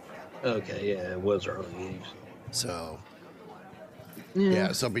 Okay, yeah, it was early 80s. So,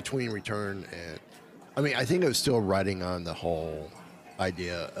 yeah, so between Return and... I think it was still riding on the whole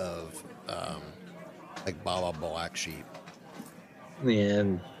idea of, like, Bala Black Sheep.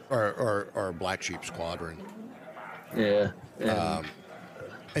 And... Or Black Sheep Squadron. Yeah.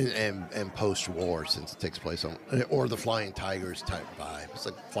 And post-war, since it takes place on... Or the Flying Tigers type vibe. It's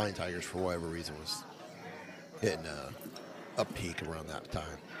like Flying Tigers, for whatever reason, was hitting a peak around that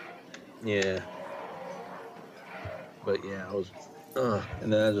time. Yeah. But yeah, I was...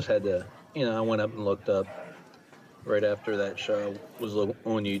 and then I just had to... I went up and looked up right after that show. Was on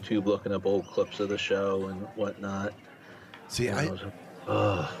YouTube looking up old clips of the show and whatnot. See, and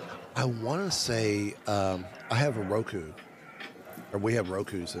I want to say I have a Roku, or we have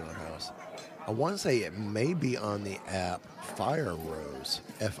Rokus in our house. I want to say it may be on the app Fire Rose,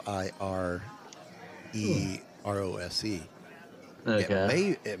 FIREROSE.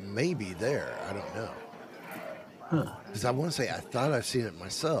 Okay. It may be there. I don't know. Huh. Because I want to say I thought I've seen it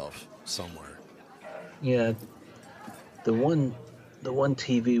myself somewhere. Yeah. The one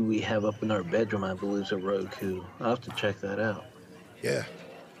TV we have up in our bedroom, I believe, is a Roku. I'll have to check that out. Yeah.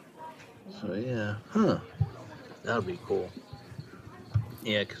 So yeah, that would be cool.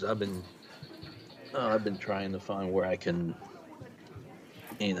 Yeah, because I've been trying to find where I can,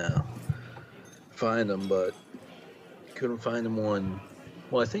 find them, but couldn't find them on.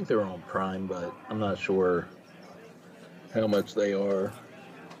 Well, I think they're on Prime, but I'm not sure how much they are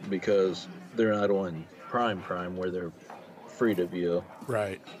because they're not on Prime where they're free to view.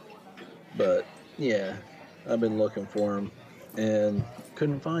 Right. But yeah, I've been looking for them and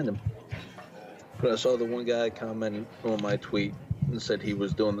couldn't find them. But I saw the one guy comment on my tweet and said he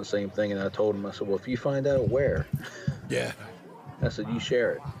was doing the same thing, and I told him, I said, well, if you find out where, Yeah. I said, you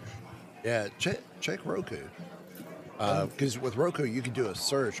share it. Yeah, check Roku. Because with Roku, you can do a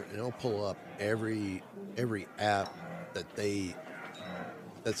search, and it'll pull up every app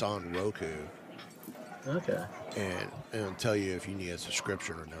that's on Roku, Okay. and it'll tell you if you need a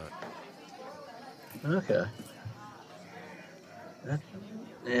subscription or not. Okay.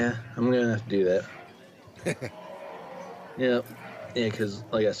 Yeah, I'm gonna have to do that. Yeah, yeah, because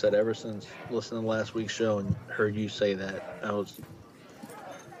like I said, ever since listening to last week's show and heard you say that, I was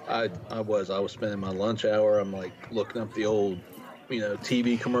spending my lunch hour. I'm like looking up the old,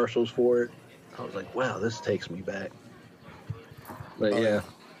 TV commercials for it. I was like, wow, this takes me back. But Oh, yeah,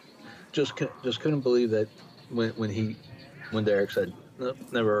 just couldn't believe that when Derek said, nope,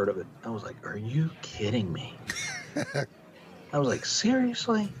 never heard of it. I was like, are you kidding me? I was like,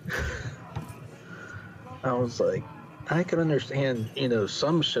 seriously? I was like, I could understand,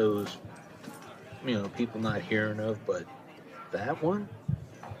 some shows, people not hearing of, but that one?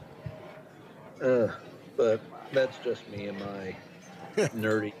 But that's just me and my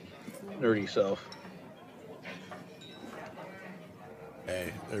nerdy self.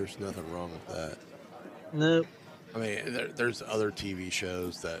 Hey, there's nothing wrong with that. Nope. I mean, there's other TV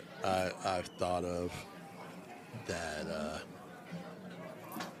shows that I've thought of that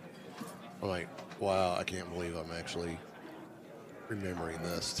I'm like, wow, I can't believe I'm actually remembering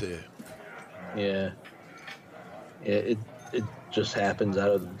this too. Yeah. Yeah, it just happens out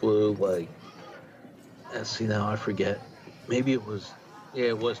of the blue. Like, see, now I forget. Maybe it was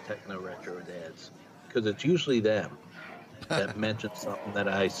Techno Retro Dads. Because it's usually them that mention something that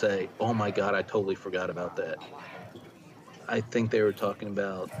I say, oh my God, I totally forgot about that. I think they were talking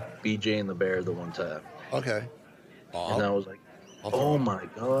about BJ and the Bear the one time. Okay. Well, And I was like, I'll oh my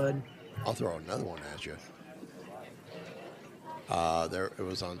God. I'll throw another one at you. It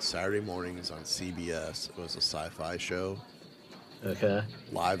was on Saturday mornings on CBS. It was a sci-fi show, Okay.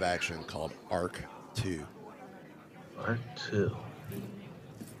 live action called Arc 2. Part 2.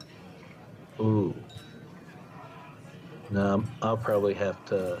 Ooh. No, I'll probably have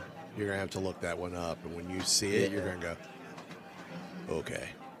to. You're gonna have to look that one up, and when you see it, you're gonna go, okay.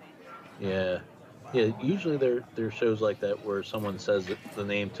 Yeah. Yeah, usually there are shows like that where someone says the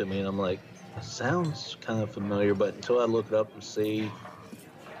name to me and I'm like, it sounds kind of familiar, but until I look it up and see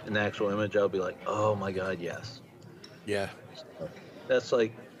an actual image, I'll be like, oh my God, yes. Yeah. That's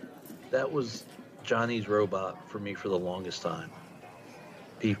like, that was Johnny's Robot for me for the longest time.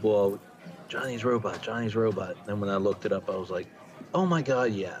 People, Johnny's Robot. Then when I looked it up, I was like, oh my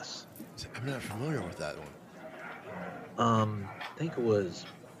God, yes. I'm not familiar with that one. I think it was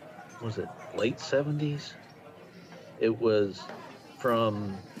it late 70s? It was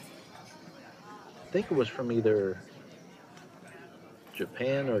from, I think it was from either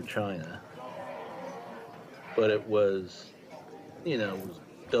Japan or China. But it was, it was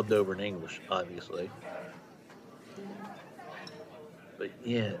dubbed over in English, obviously. But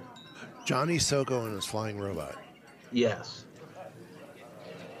yeah. Johnny Soko and his flying robot. Yes.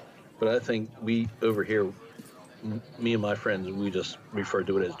 But I think we, over here, me and my friends, we just refer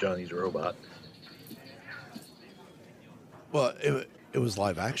to it as Johnny's Robot. Well, it was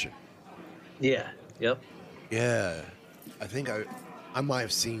live action. Yeah. Yep. Yeah. I think I might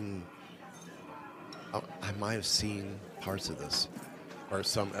have seen parts of this or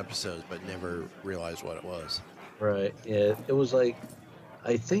some episodes, but never realized what it was. Right. Yeah. It was like,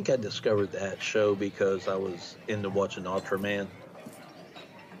 I think I discovered that show because I was into watching Ultraman.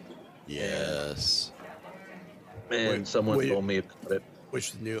 Yes. And someone told me about it.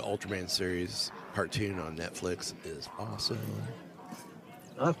 Which the new Ultraman series cartoon on Netflix is awesome.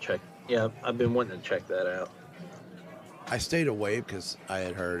 I've been wanting to check that out. I stayed away because I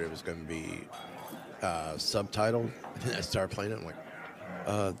had heard it was going to be subtitled. And then I started playing it. I'm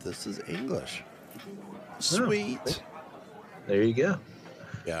like, this is English. Sweet. Oh, there you go.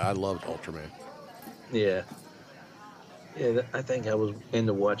 Yeah, I loved Ultraman. Yeah. Yeah, I think I was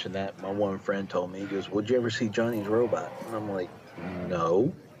into watching that. My one friend told me, he goes, would you ever see Johnny's Robot? And I'm like,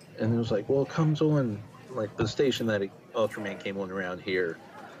 no. And it was like, well, it comes on, like, the station that Ultraman came on around here.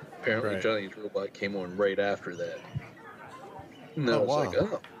 Apparently, Right. Johnny's Robot came on right after that. And I Oh, was wow. like,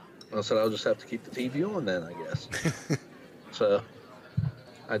 oh. I said, I'll just have to keep the TV on then, I guess. So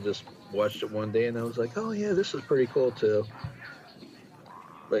I just watched it one day, and I was like, oh, yeah, this is pretty cool, too.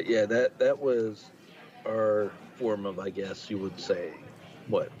 But, yeah, that was our form of, I guess you would say,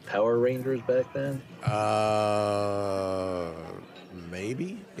 what, Power Rangers back then?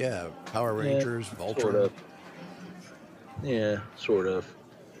 Maybe. Yeah, Power Rangers, Voltron. Sort of. Yeah, sort of.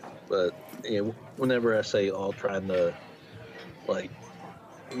 But whenever I say all, trying to, like,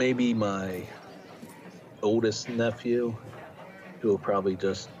 maybe my oldest nephew, who will probably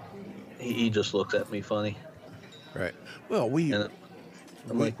just, he just looks at me funny. Right. Well,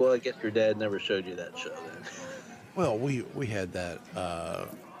 I'm like, well, I guess your dad never showed you that show then. Well, we had that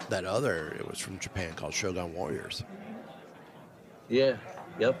that other, it was from Japan, called Shogun Warriors. Yeah.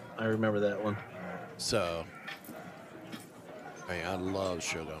 Yep. I remember that one. So, I mean, I love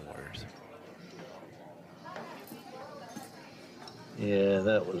Shogun Warriors. Yeah,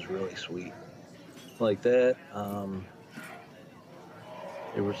 that was really sweet. Like that.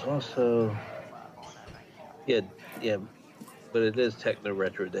 There was also, yeah, yeah, but it is techno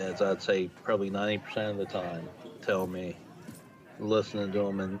retro dads. I'd say probably 90% of the time tell me, listening to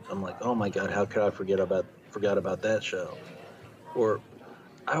them, and I'm like, oh my god, how could I forgot about that show? Or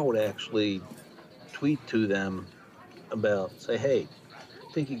I would actually tweet to them about, say, hey,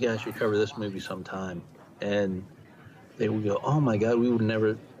 I think you guys should cover this movie sometime, and they would go, oh my god, we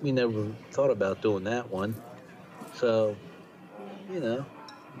never thought about doing that one. So, you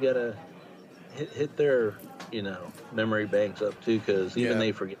gotta hit their, memory banks up too, because even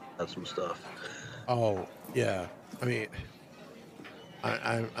they forget about some stuff. Oh, yeah. I mean,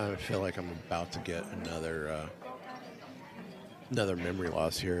 I feel like I'm about to get another memory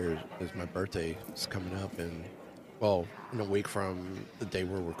loss here as my birthday is coming up in a week from the day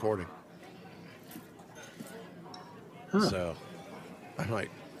we're recording. Huh. So I'm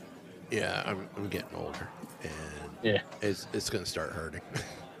like, yeah, I'm getting older, and Yeah. it's gonna start hurting.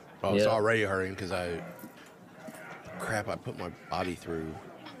 Well, Yeah. it's already hurting because crap I put my body through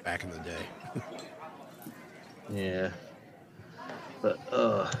back in the day. Yeah. But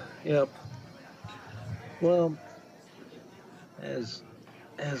yep. Well, as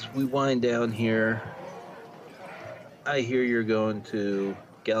we wind down here, I hear you're going to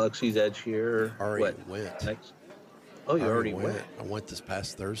Galaxy's Edge here. Already went. Next? Oh, you already went. I went this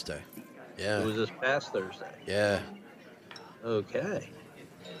past Thursday. Yeah. It was this past Thursday. Yeah. Okay.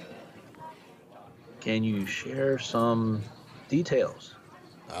 Can you share some details?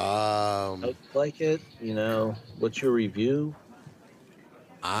 How you like it? What's your review?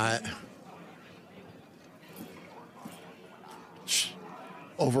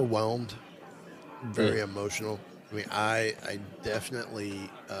 Overwhelmed, very emotional. I mean, I definitely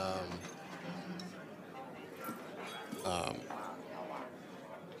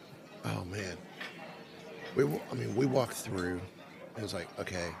oh man, we walked through. It was like,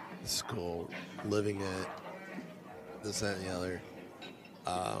 okay, this is cool, living it, this, that, and the other.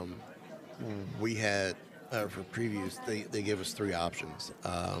 We had for previews, they gave us 3 options.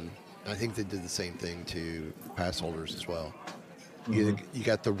 I think they did the same thing to pass holders as well. You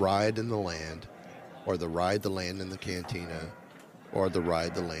got the ride in the land, or the ride the land in the cantina, or the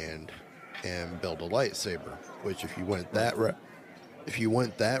ride the land and build a lightsaber. Which, if you went that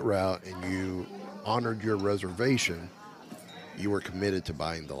route and you honored your reservation, you were committed to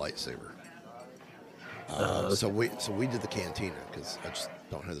buying the lightsaber. Okay. So we did the cantina because I just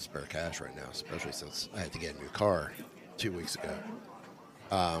don't have the spare cash right now, especially since I had to get a new car 2 weeks ago.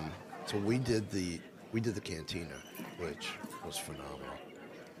 So we did the cantina, which was phenomenal.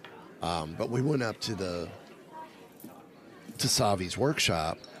 But we went up to Savi's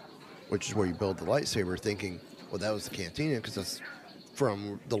workshop, which is where you build the lightsaber, thinking, well, that was the cantina because that's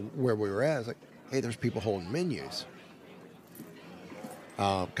from where we were at. It's like, hey, there's people holding menus.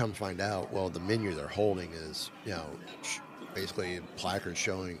 Come find out, well, the menu they're holding is, basically a placard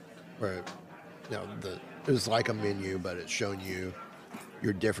showing, or, it was like a menu, but it's showing you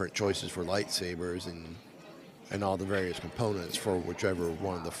your different choices for lightsabers and all the various components for whichever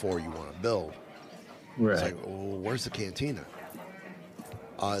one of the 4 you want to build. Right. It's like, well, where's the cantina?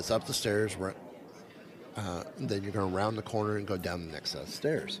 It's up the stairs. Then you're going to round the corner and go down the next set of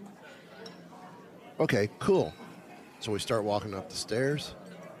stairs. Okay, cool. So we start walking up the stairs,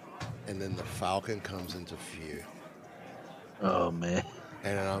 and then the Falcon comes into view. Oh, man.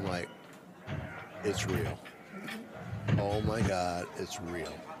 And I'm like, it's real. Oh my God, it's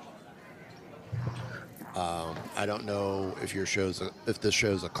real. I don't know if this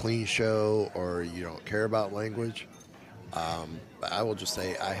show's a clean show or you don't care about language. But I will just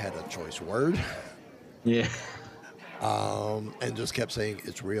say I had a choice word. Yeah. And just kept saying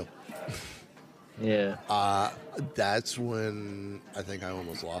it's real. Yeah. That's when I think I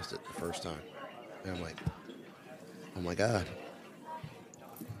almost lost it the first time. And I'm like, oh my God,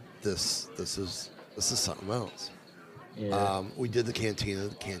 this is something else. Yeah. We did the cantina.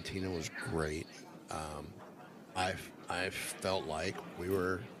 The cantina was great. I felt like we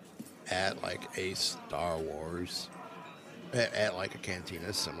were at like a Star Wars, at like a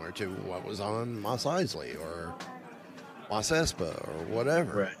cantina similar to what was on Mos Eisley or Mos Espa or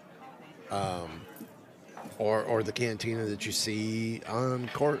whatever. Right. Or the cantina that you see on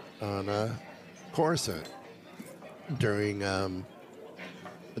Coruscant during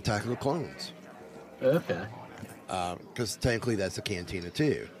Attack of the Clones. Okay. Because technically that's a cantina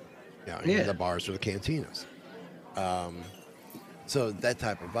too. in the bars or the cantinas. So that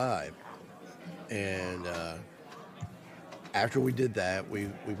type of vibe. And after we did that, we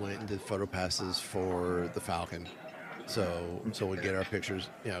went and did photo passes for the Falcon. So we get our pictures,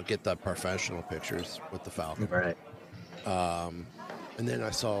 get the professional pictures with the Falcon. Right. And then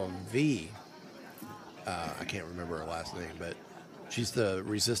I saw V. I can't remember her last name, but she's the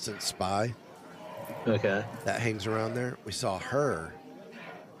resistance spy. Okay. That hangs around there. We saw her,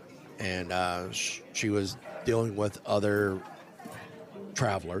 and she was dealing with other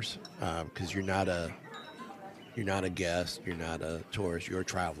travelers because you're not a guest, you're not a tourist, you're a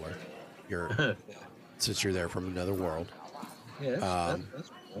traveler. Since you're there from another world. Yeah, that's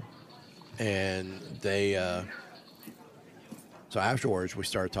cool. And they so afterwards we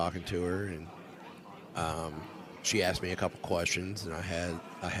started talking to her, and she asked me a couple questions, and I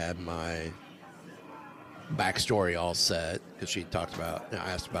had my backstory all set because she talked about.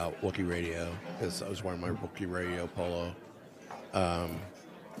 I asked about Wookiee Radio because I was wearing my Wookiee Radio polo,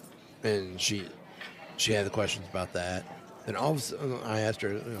 and she had the questions about that. Then all of a sudden I asked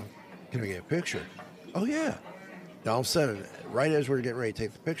her, can I get a picture? Oh yeah. And all of a sudden, right as we're getting ready to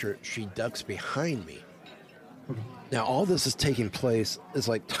take the picture, she ducks behind me. Now all this is taking place. It's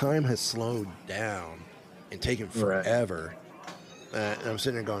like time has slowed down and taken forever. And I'm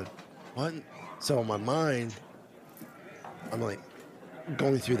sitting there going, what? So in my mind, I'm like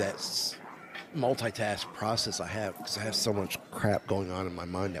going through that multitask process I have because I have so much crap going on in my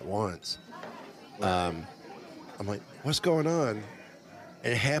mind at once. I'm like, what's going on?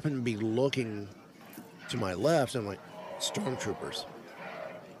 And it happened to be looking to my left, and I'm like, stormtroopers.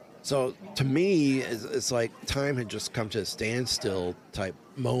 So to me, it's like time had just come to a standstill type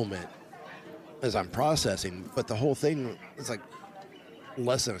moment as I'm processing. But the whole thing is like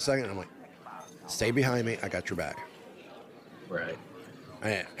less than a second. I'm like, stay behind me. I got your back. Right.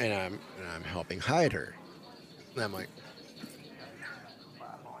 And I'm helping hide her. And I'm like,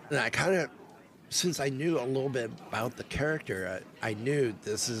 and I kind of, since I knew a little bit about the character, I knew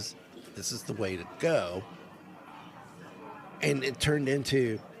this is the way to go. And it turned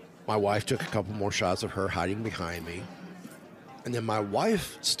into, my wife took a couple more shots of her hiding behind me. And then my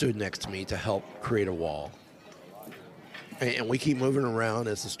wife stood next to me to help create a wall. And we keep moving around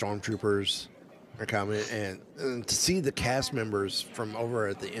as the stormtroopers are coming. And to see the cast members from over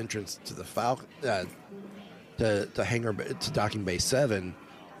at the entrance to the Falcon, to Docking Bay 7,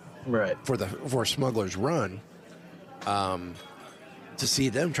 right, for Smuggler's Run, to see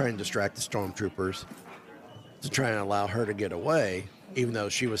them try and distract the stormtroopers to try and allow her to get away, even though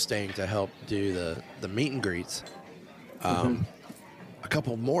she was staying to help do the meet and greets. A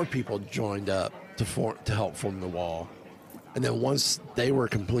couple more people joined up to help form the wall, and then once they were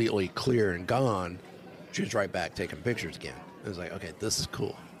completely clear and gone, she was right back taking pictures again. It was like, okay, this is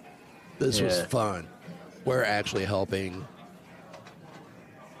cool. This was fun. We're actually helping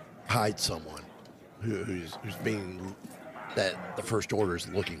hide someone who's being that the First Order is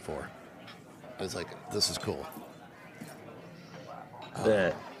looking for. I was like, this is cool.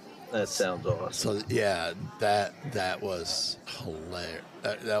 That sounds awesome. So yeah, that was hilarious.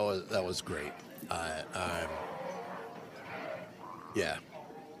 That was great. Yeah.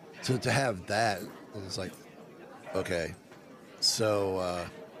 So to have that, it was like, okay, so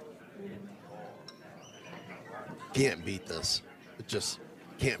can't beat this. It just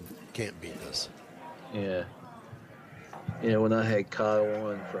can't beat this. Yeah. You know, when I had Kyle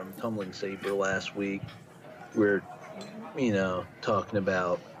on from Tumbling Saber last week, we're, talking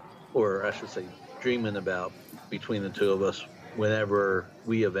about, or I should say, dreaming about between the two of us whenever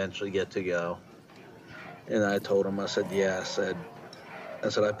we eventually get to go. And I told him, I said,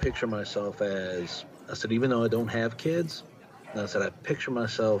 I picture myself as, even though I don't have kids, and I said, I picture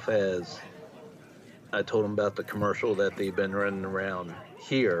myself as, I told him about the commercial that they've been running around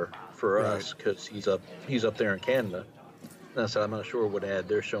here for us, because he's up there in Canada. And I said, I'm not sure what ad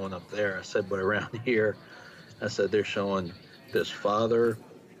they're showing up there. I said, but around here, I said, they're showing this father,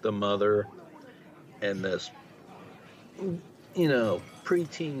 the mother, and this,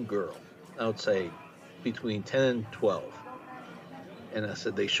 preteen girl, I would say between 10 and 12. And I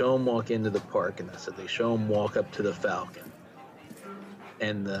said, they show them walk into the park, and I said, they show them walk up to the Falcon.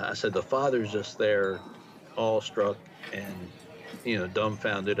 And I said, the father's just there, awestruck and,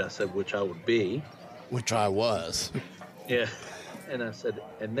 dumbfounded. I said, which I would be. Which I was. Yeah. And I said,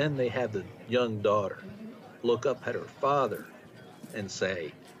 and then they have the young daughter look up at her father and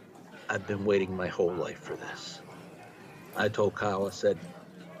say, I've been waiting my whole life for this. I told Kyle, I said,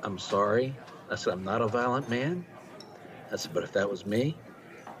 I'm sorry. I said, I'm not a violent man. I said, but if that was me,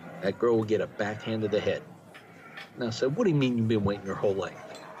 that girl would get a backhand to the head. And I said, what do you mean you've been waiting your whole life?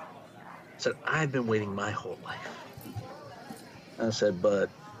 said, I've been waiting my whole life. I said,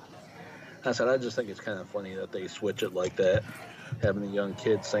 I just think it's kind of funny that they switch it like that, having a young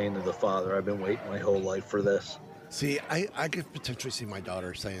kid saying to the father, I've been waiting my whole life for this. See, I could potentially see my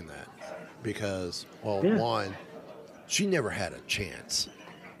daughter saying that because, well, Yeah. one, she never had a chance.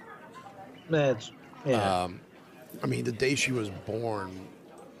 That's, yeah. I mean, the day she was born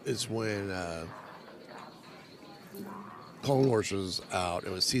is when Clone Wars was out.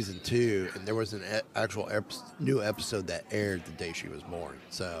 It was season 2, and there was an actual new episode that aired the day she was born.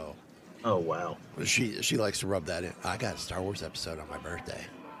 So, Oh, wow. she likes to rub that in. I got a Star Wars episode on my birthday,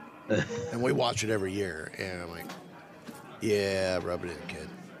 and we watch it every year. And I'm like, yeah, rub it in, kid.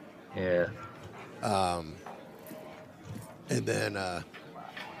 Yeah. And then,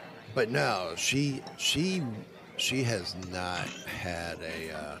 but no, she has not had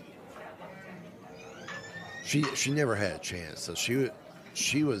a. She never had a chance, so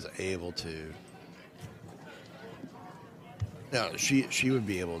she was able to. No, she would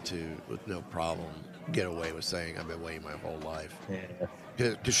be able to, with no problem, get away with saying I've been waiting my whole life. Yeah.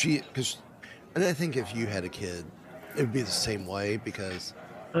 Because, and I think if you had a kid, it would be the same way because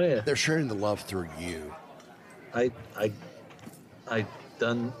Oh, yeah. they're sharing the love through you. I've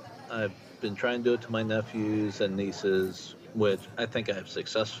been trying to do it to my nephews and nieces, which I think I've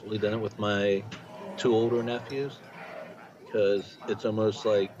successfully done it with my 2 older nephews, because it's almost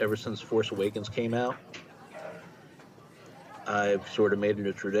like ever since Force Awakens came out, I've sort of made it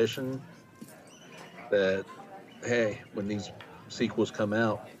a tradition that, hey, when these sequels come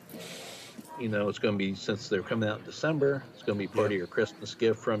out, it's going to be, since they're coming out in December, it's going to be part of your Christmas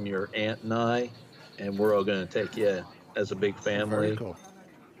gift from your aunt and I, and we're all going to take you as a big family. Very cool.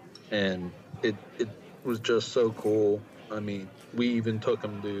 And it was just so cool. I mean, we even took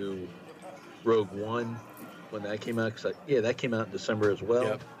them to Rogue One when that came out, because that came out in December as well.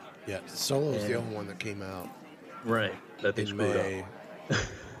 Yep. Yeah, Solo was the only one that came out. Right, that they in screwed May. up.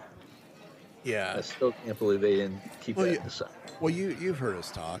 Yeah. I still can't believe they didn't keep that in December. Well, you've heard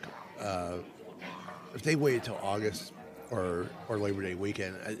us talk. If they waited till August or Labor Day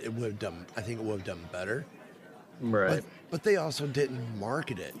weekend, it would have done. I think it would have done better. Right. But they also didn't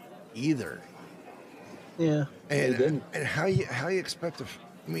market it either. Yeah. And they didn't. and how you expect to?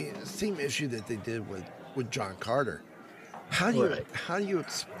 I mean, the same issue that they did with John Carter. How do you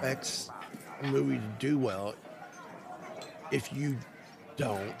expect a movie to do well if you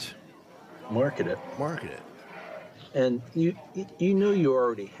don't market it? And you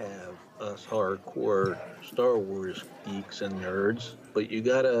already have us hardcore Star Wars geeks and nerds, but you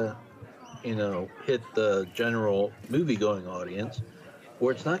gotta, hit the general movie-going audience,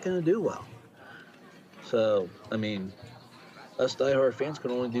 or it's not going to do well. So, I mean, us diehard fans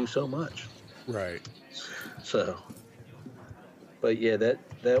can only do so much. Right. So, but yeah,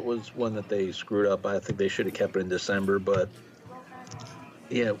 that was one that they screwed up. I think they should have kept it in December, but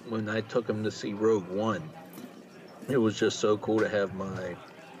yeah, when I took them to see Rogue One, it was just so cool to have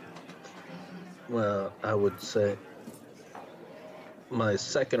I would say my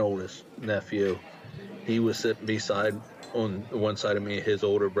second oldest nephew. He was sitting beside on one side of me, his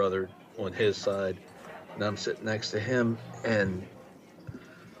older brother on his side, and I'm sitting next to him. And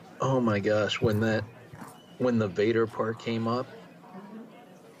oh my gosh, when the Vader part came up,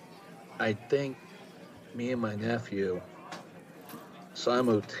 I think me and my nephew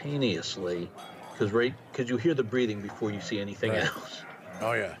simultaneously, because you hear the breathing before you see anything else.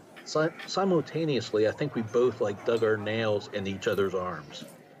 Oh yeah. Simultaneously, I think we both dug our nails in each other's arms.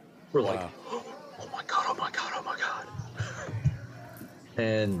 We're like, oh my god, oh my god, oh my god.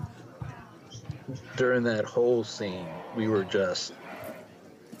 And during that whole scene, we were just,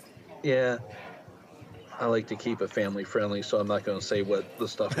 I like to keep it family friendly, so I'm not going to say what the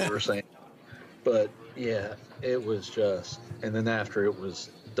stuff we were saying. But yeah, it was just, and then after it was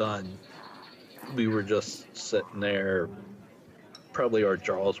done, we were just sitting there, probably our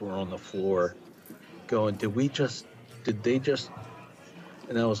jaws were on the floor, going, did they just,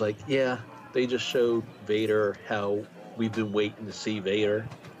 and I was like, yeah, they just showed Vader how we've been waiting to see Vader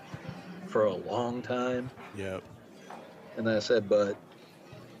for a long time. Yep. And I said, but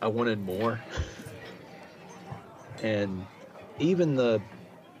I wanted more. And even the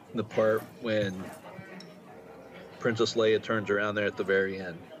part when Princess Leia turns around there at the very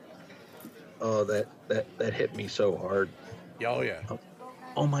end, oh, that hit me so hard. Oh yeah.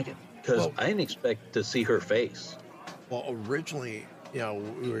 Oh my god, because I didn't expect to see her face. Well, originally,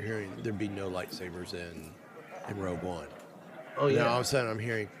 we were hearing there'd be no lightsabers in Rogue One. Oh yeah. Now all of a sudden I'm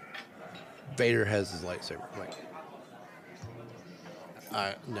hearing Vader has his lightsaber. I'm like,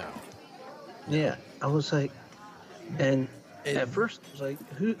 no. Yeah, I was like, and At first, I was like,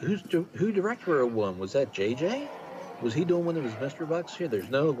 who directed Rogue One? Was that JJ? Was he doing one of his mystery boxes here? There's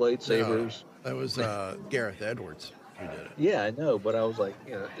no lightsabers. No, that was Gareth Edwards who did it. Yeah, I know, but I was like,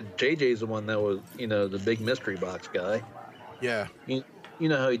 JJ's the one that was, the big mystery box guy. Yeah. You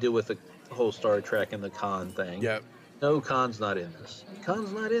know how he did with the whole Star Trek and the Khan thing. Yep. No, Khan's not in this.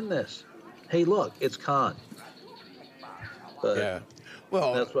 Khan's not in this. Hey, look, it's Khan. But yeah.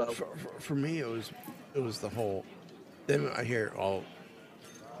 Well, that's what for me, it was the whole. Then I hear all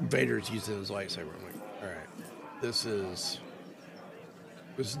Vader's using his lightsaber. I'm like, all right, this is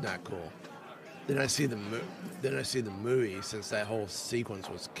not cool. Then I see the movie, since that whole sequence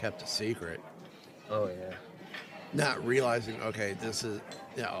was kept a secret. Oh yeah. Not realizing, okay, this is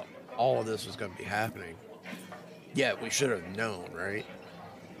all of this was going to be happening. Yeah, we should have known, right?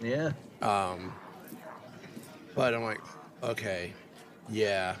 Yeah. But I'm like, okay,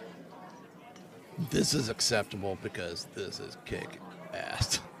 yeah, this is acceptable because this is kick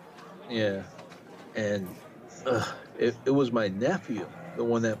ass. Yeah. And it was my nephew, the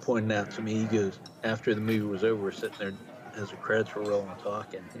one that pointed out to me. He goes, after the movie was over, we're sitting there as the credits were rolling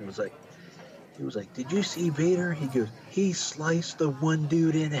talking. He was like, did you see Vader? He goes, he sliced the one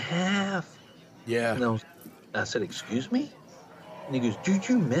dude in half. Yeah. And I said, excuse me? And he goes, did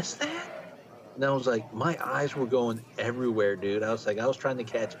you miss that? And I was like, my eyes were going everywhere, dude. I was like, I was trying to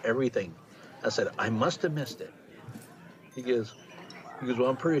catch everything. I said, I must have missed it. He goes, well,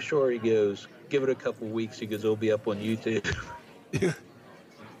 I'm pretty sure. He goes, give it a couple weeks. He goes, it'll be up on YouTube.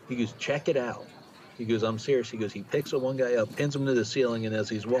 He goes, check it out. He goes, I'm serious. He goes, he picks the one guy up, pins him to the ceiling, and as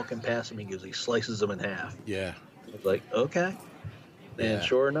he's walking past him, he goes, he slices him in half. Yeah. I was like, okay. And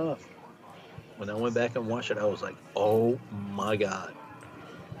sure enough, when I went back and watched it, I was like, oh my God.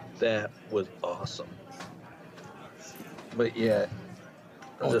 That was awesome. But yeah.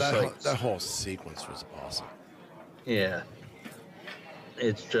 That whole sequence was awesome. Yeah.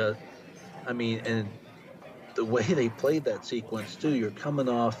 It's just, I mean, and the way they played that sequence too, you're coming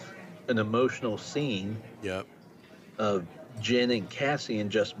off an emotional scene. Yep. Of Jin and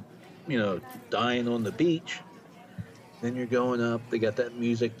Cassian just, dying on the beach. Then you're going up, they got that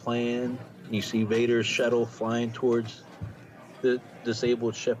music playing, and you see Vader's shuttle flying towards the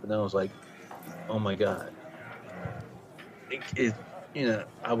disabled ship, and I was like, oh my God.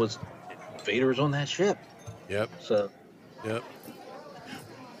 Vader was on that ship. Yep. So. Yep.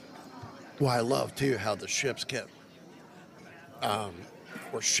 Well, I love too how the ships kept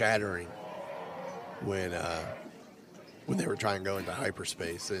were shattering when they were trying to go into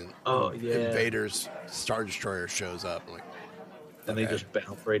hyperspace, and and Vader's Star Destroyer shows up, like, and they just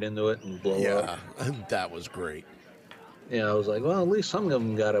bounce right into it and blow up. Yeah, that was great. Yeah, I was like, well, at least some of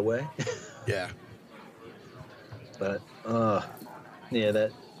them got away. Yeah. But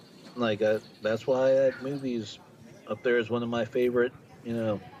that's why that movie's up there as one of my favorite,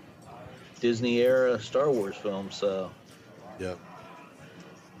 Disney era Star Wars films. So. Yep.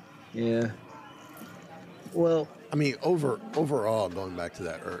 Yeah. Well, I mean, overall, going back to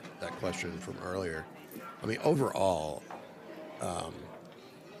that question from earlier, I mean, overall,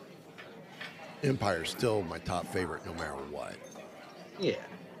 Empire's still my top favorite, no matter what. Yeah.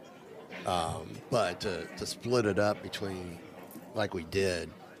 But to split it up between, like we did,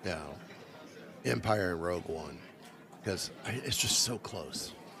 Empire and Rogue One, because it's just so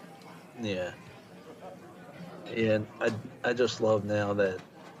close. Yeah. And I just love now that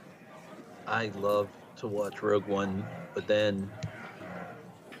I love to watch Rogue One, but then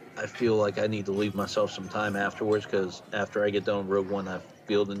I feel like I need to leave myself some time afterwards, because after I get done with Rogue One, I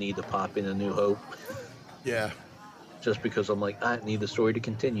feel the need to pop in A New Hope. Yeah. Just because I'm like, I need the story to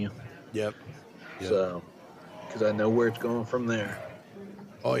continue. Yep. So, because I know where it's going from there.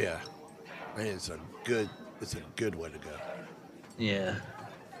 Oh yeah. Man, it's a good way to go. Yeah.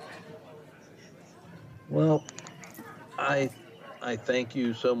 Well, I thank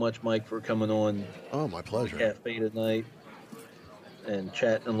you so much, Mike, for coming on. Oh, my pleasure. Cafe tonight and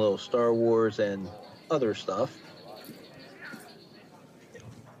chatting a little Star Wars and other stuff.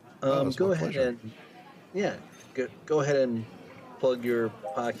 Go ahead and go ahead and plug your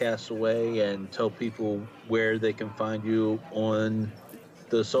podcast away and tell people where they can find you on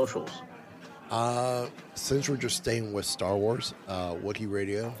the socials. Since we're just staying with Star Wars, Wookiee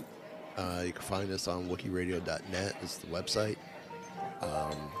Radio. You can find us on WookieeRadio.net. It's the website.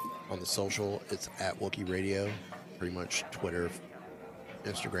 On the social, it's at Wookiee Radio. Pretty much Twitter,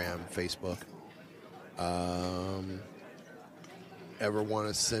 Instagram, Facebook. Ever want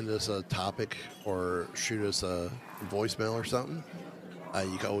to send us a topic or shoot us a voicemail or something?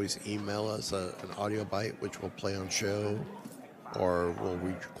 You can always email us an audio bite, which we'll play on show, or we'll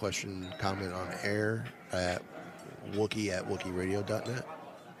read your question, comment on air at Wookie at WookieRadio.net.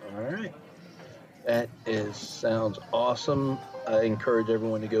 All right. That sounds awesome. I encourage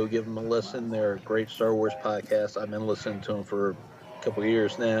everyone to go give them a listen. They're a great Star Wars podcast. I've been listening to them for a couple of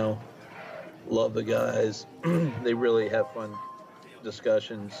years now. Love the guys. They really have fun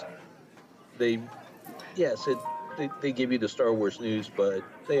discussions. They give you the Star Wars news, but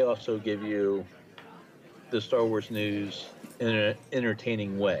they also give you the Star Wars news in an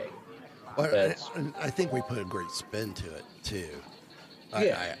entertaining way. Well, I think we put a great spin to it too.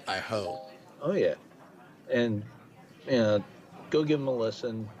 Yeah. I hope. Oh yeah, and go give them a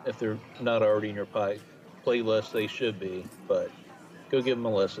listen if they're not already in your playlist. They should be, but go give them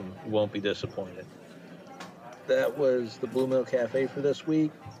a listen. You won't be disappointed. That was the Blue Mill Cafe for this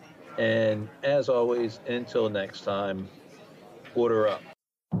week, and as always, until next time, order up.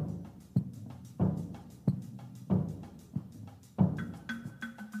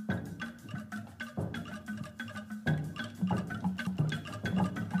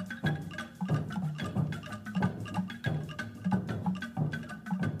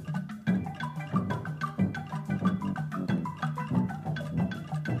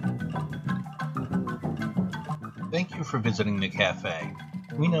 Thank you for visiting the cafe.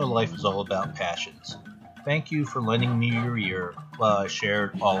 We know life is all about passions. Thank you for lending me your ear while I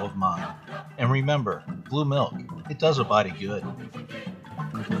shared all of mine. And remember, blue milk, it does a body good.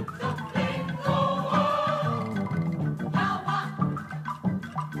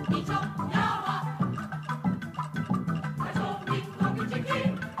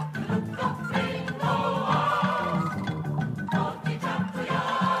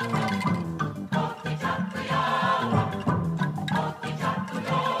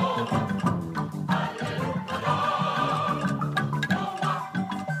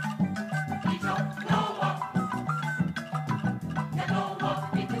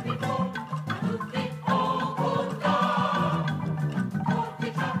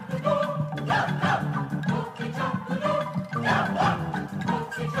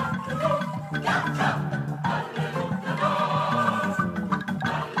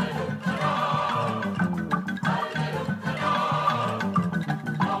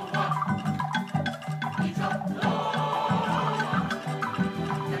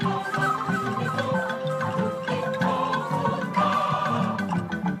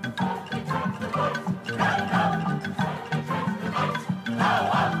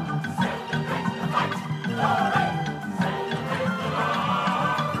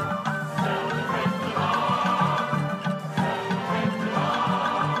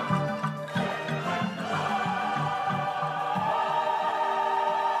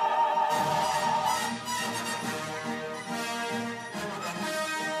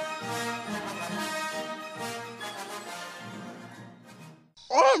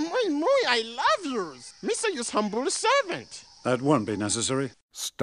 I love yours. Me say you's humble servant. That won't be necessary.